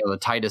and marketing are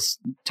the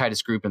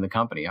tightest group in the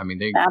company.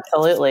 They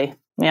absolutely.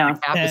 Yeah.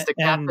 It's the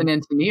Captain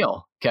and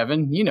Tennille.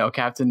 Kevin,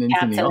 Captain and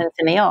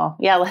Tennille.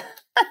 Yeah.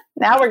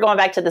 Now we're going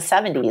back to the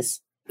 70s.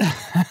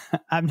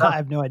 I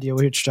have no idea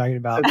what you're talking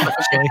about.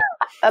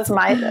 That's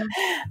my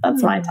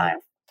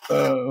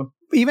time.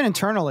 Even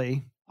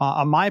internally,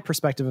 my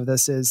perspective of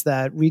this is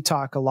that we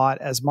talk a lot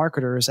as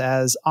marketers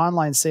as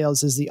online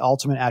sales is the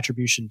ultimate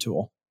attribution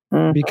tool.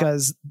 Mm-hmm.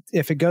 Because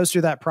if it goes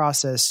through that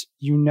process,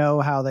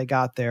 how they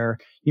got there.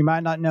 You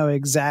might not know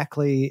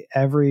exactly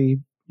every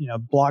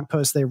blog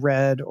post they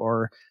read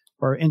or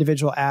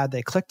individual ad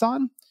they clicked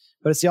on,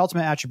 but it's the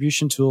ultimate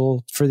attribution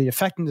tool for the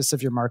effectiveness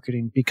of your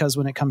marketing. Because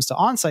when it comes to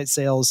on-site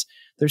sales,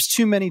 there's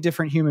too many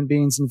different human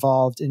beings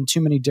involved in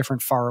too many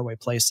different faraway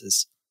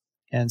places.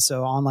 And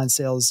so online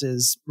sales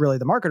is really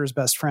the marketer's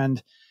best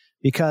friend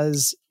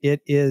because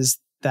it is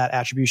that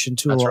attribution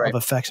tool of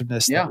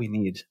effectiveness that we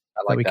need,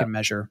 that we can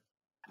measure.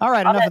 All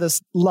right, enough of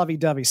this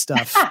lovey-dovey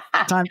stuff.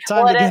 Time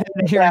to get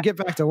in here and get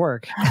back to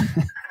work.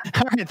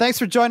 All right, thanks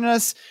for joining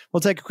us.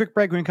 We'll take a quick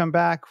break. When we come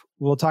back,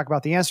 we'll talk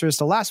about the answers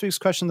to last week's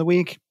question of the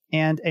week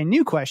and a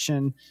new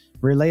question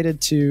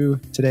related to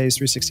today's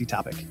 360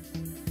 topic.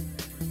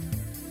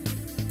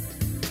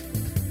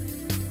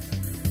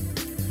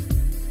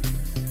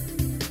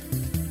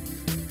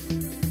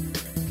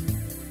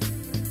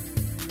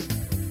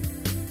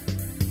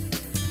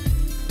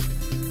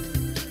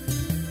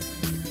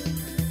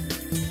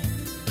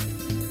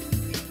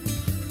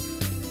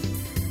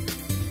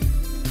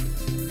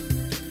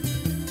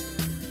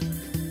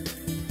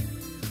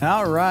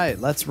 All right,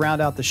 let's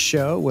round out the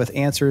show with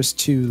answers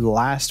to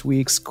last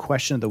week's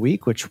question of the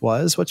week, which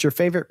was, what's your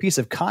favorite piece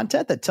of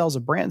content that tells a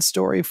brand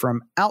story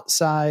from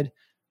outside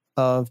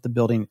of the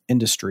building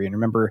industry? And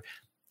remember,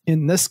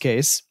 in this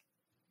case,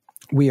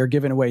 we are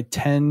giving away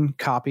 10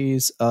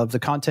 copies of the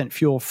Content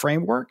Fuel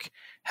Framework,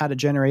 How to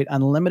Generate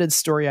Unlimited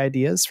Story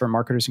Ideas for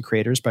Marketers and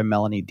Creators by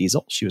Melanie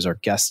Diesel. She was our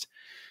guest.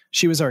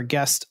 She was our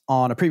guest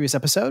on a previous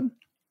episode.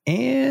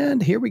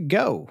 And here we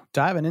go,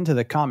 diving into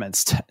the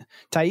comments.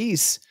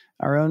 Thais,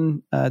 our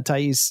own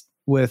Thais,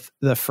 with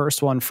the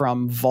first one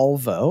from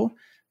Volvo.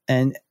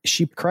 And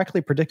she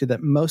correctly predicted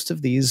that most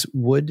of these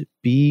would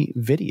be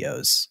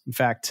videos. In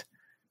fact,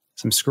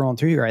 as I'm scrolling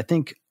through here, I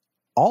think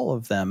all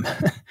of them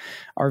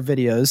are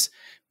videos,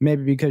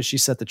 maybe because she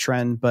set the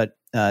trend, but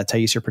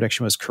Thais, your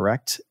prediction was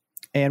correct.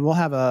 And we'll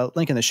have a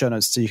link in the show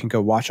notes so you can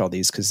go watch all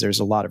these because there's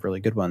a lot of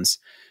really good ones.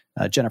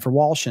 Jennifer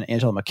Walsh and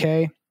Angela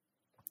McKay.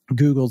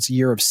 Google's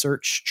Year of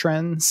Search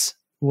Trends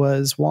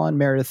was one.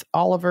 Meredith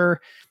Oliver,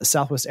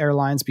 Southwest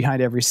Airlines,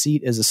 Behind Every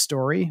Seat is a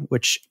Story,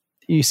 which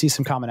you see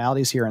some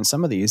commonalities here in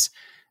some of these,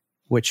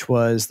 which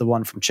was the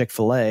one from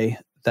Chick-fil-A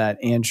that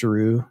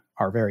Andrew,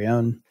 our very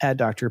own ad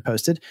doctor,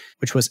 posted,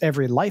 which was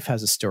Every Life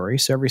Has a Story.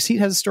 So every seat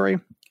has a story.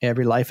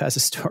 Every life has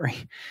a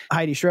story.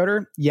 Heidi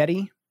Schroeder,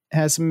 Yeti,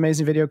 has some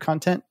amazing video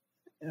content.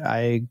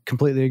 I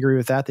completely agree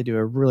with that. They do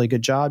a really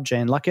good job.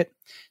 Jane Luckett,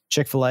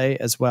 Chick-fil-A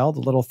as well. The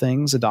Little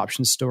Things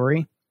Adoption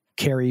Story.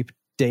 Carrie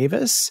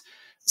Davis,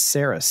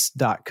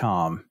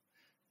 Saris.com,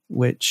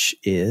 which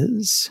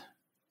is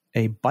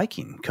a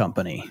biking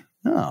company.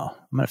 Oh,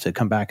 I'm going to have to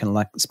come back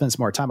and spend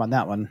some more time on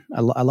that one. I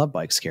love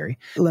bikes, Carrie.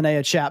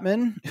 Linnea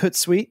Chapman,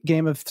 Hootsuite,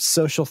 Game of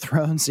Social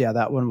Thrones. Yeah,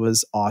 that one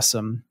was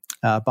awesome.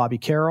 Bobby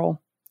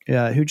Carroll,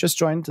 who just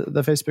joined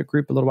the Facebook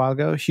group a little while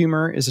ago.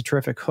 Humor is a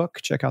terrific hook.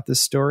 Check out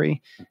this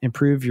story.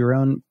 Improve your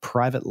own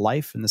private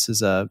life. And this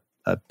is a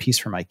piece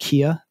from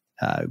IKEA.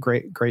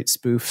 Great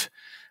spoof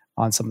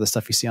on some of the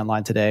stuff you see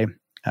online today.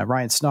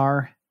 Ryan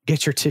Snar,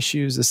 Get Your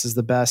Tissues. This is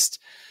the best.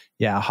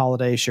 Yeah,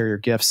 holiday, share your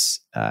gifts.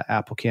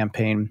 Apple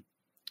campaign.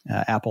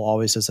 Apple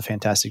always does a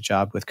fantastic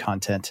job with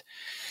content.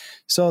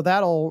 So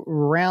that'll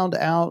round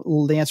out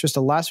the answers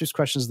to last week's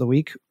questions of the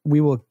week.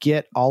 We will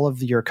get all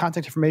of your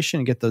contact information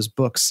and get those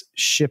books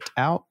shipped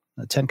out.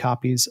 10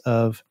 copies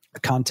of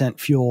the Content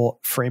Fuel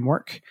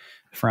Framework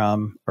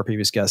from our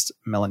previous guest,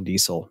 Melanie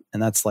Diesel.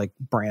 And that's like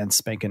brand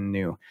spanking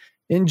new.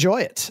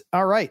 Enjoy it.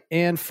 All right.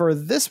 And for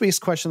this week's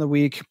question of the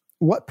week,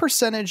 what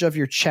percentage of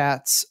your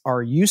chats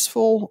are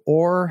useful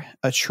or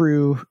a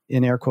true,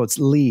 in air quotes,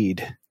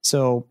 lead?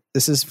 So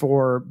this is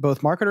for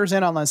both marketers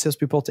and online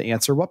salespeople to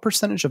answer. What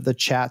percentage of the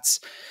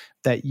chats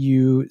that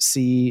you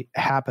see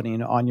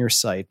happening on your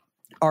site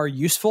are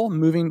useful,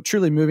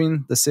 truly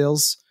moving the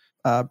sales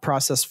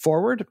process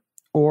forward?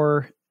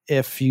 Or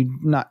if you're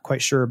not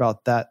quite sure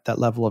about that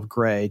level of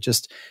gray,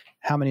 just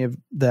how many of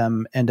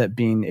them end up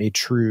being a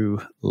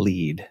true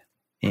lead?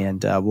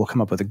 And we'll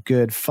come up with a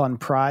good, fun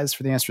prize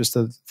for the answers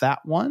to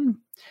that one.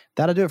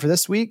 That'll do it for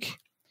this week.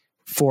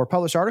 For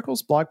published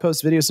articles, blog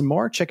posts, videos, and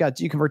more, check out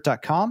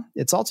doyouconvert.com.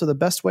 It's also the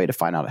best way to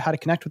find out how to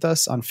connect with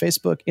us on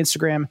Facebook,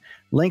 Instagram,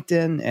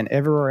 LinkedIn, and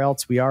everywhere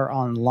else we are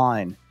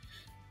online.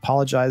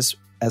 Apologize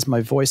as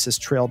my voice has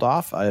trailed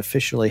off. I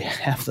officially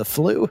have the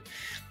flu.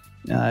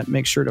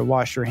 Make sure to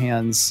wash your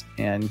hands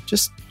and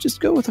just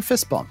go with a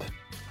fist bump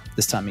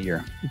this time of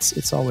year.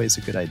 It's always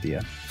a good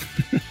idea.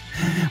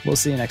 We'll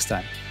see you next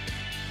time.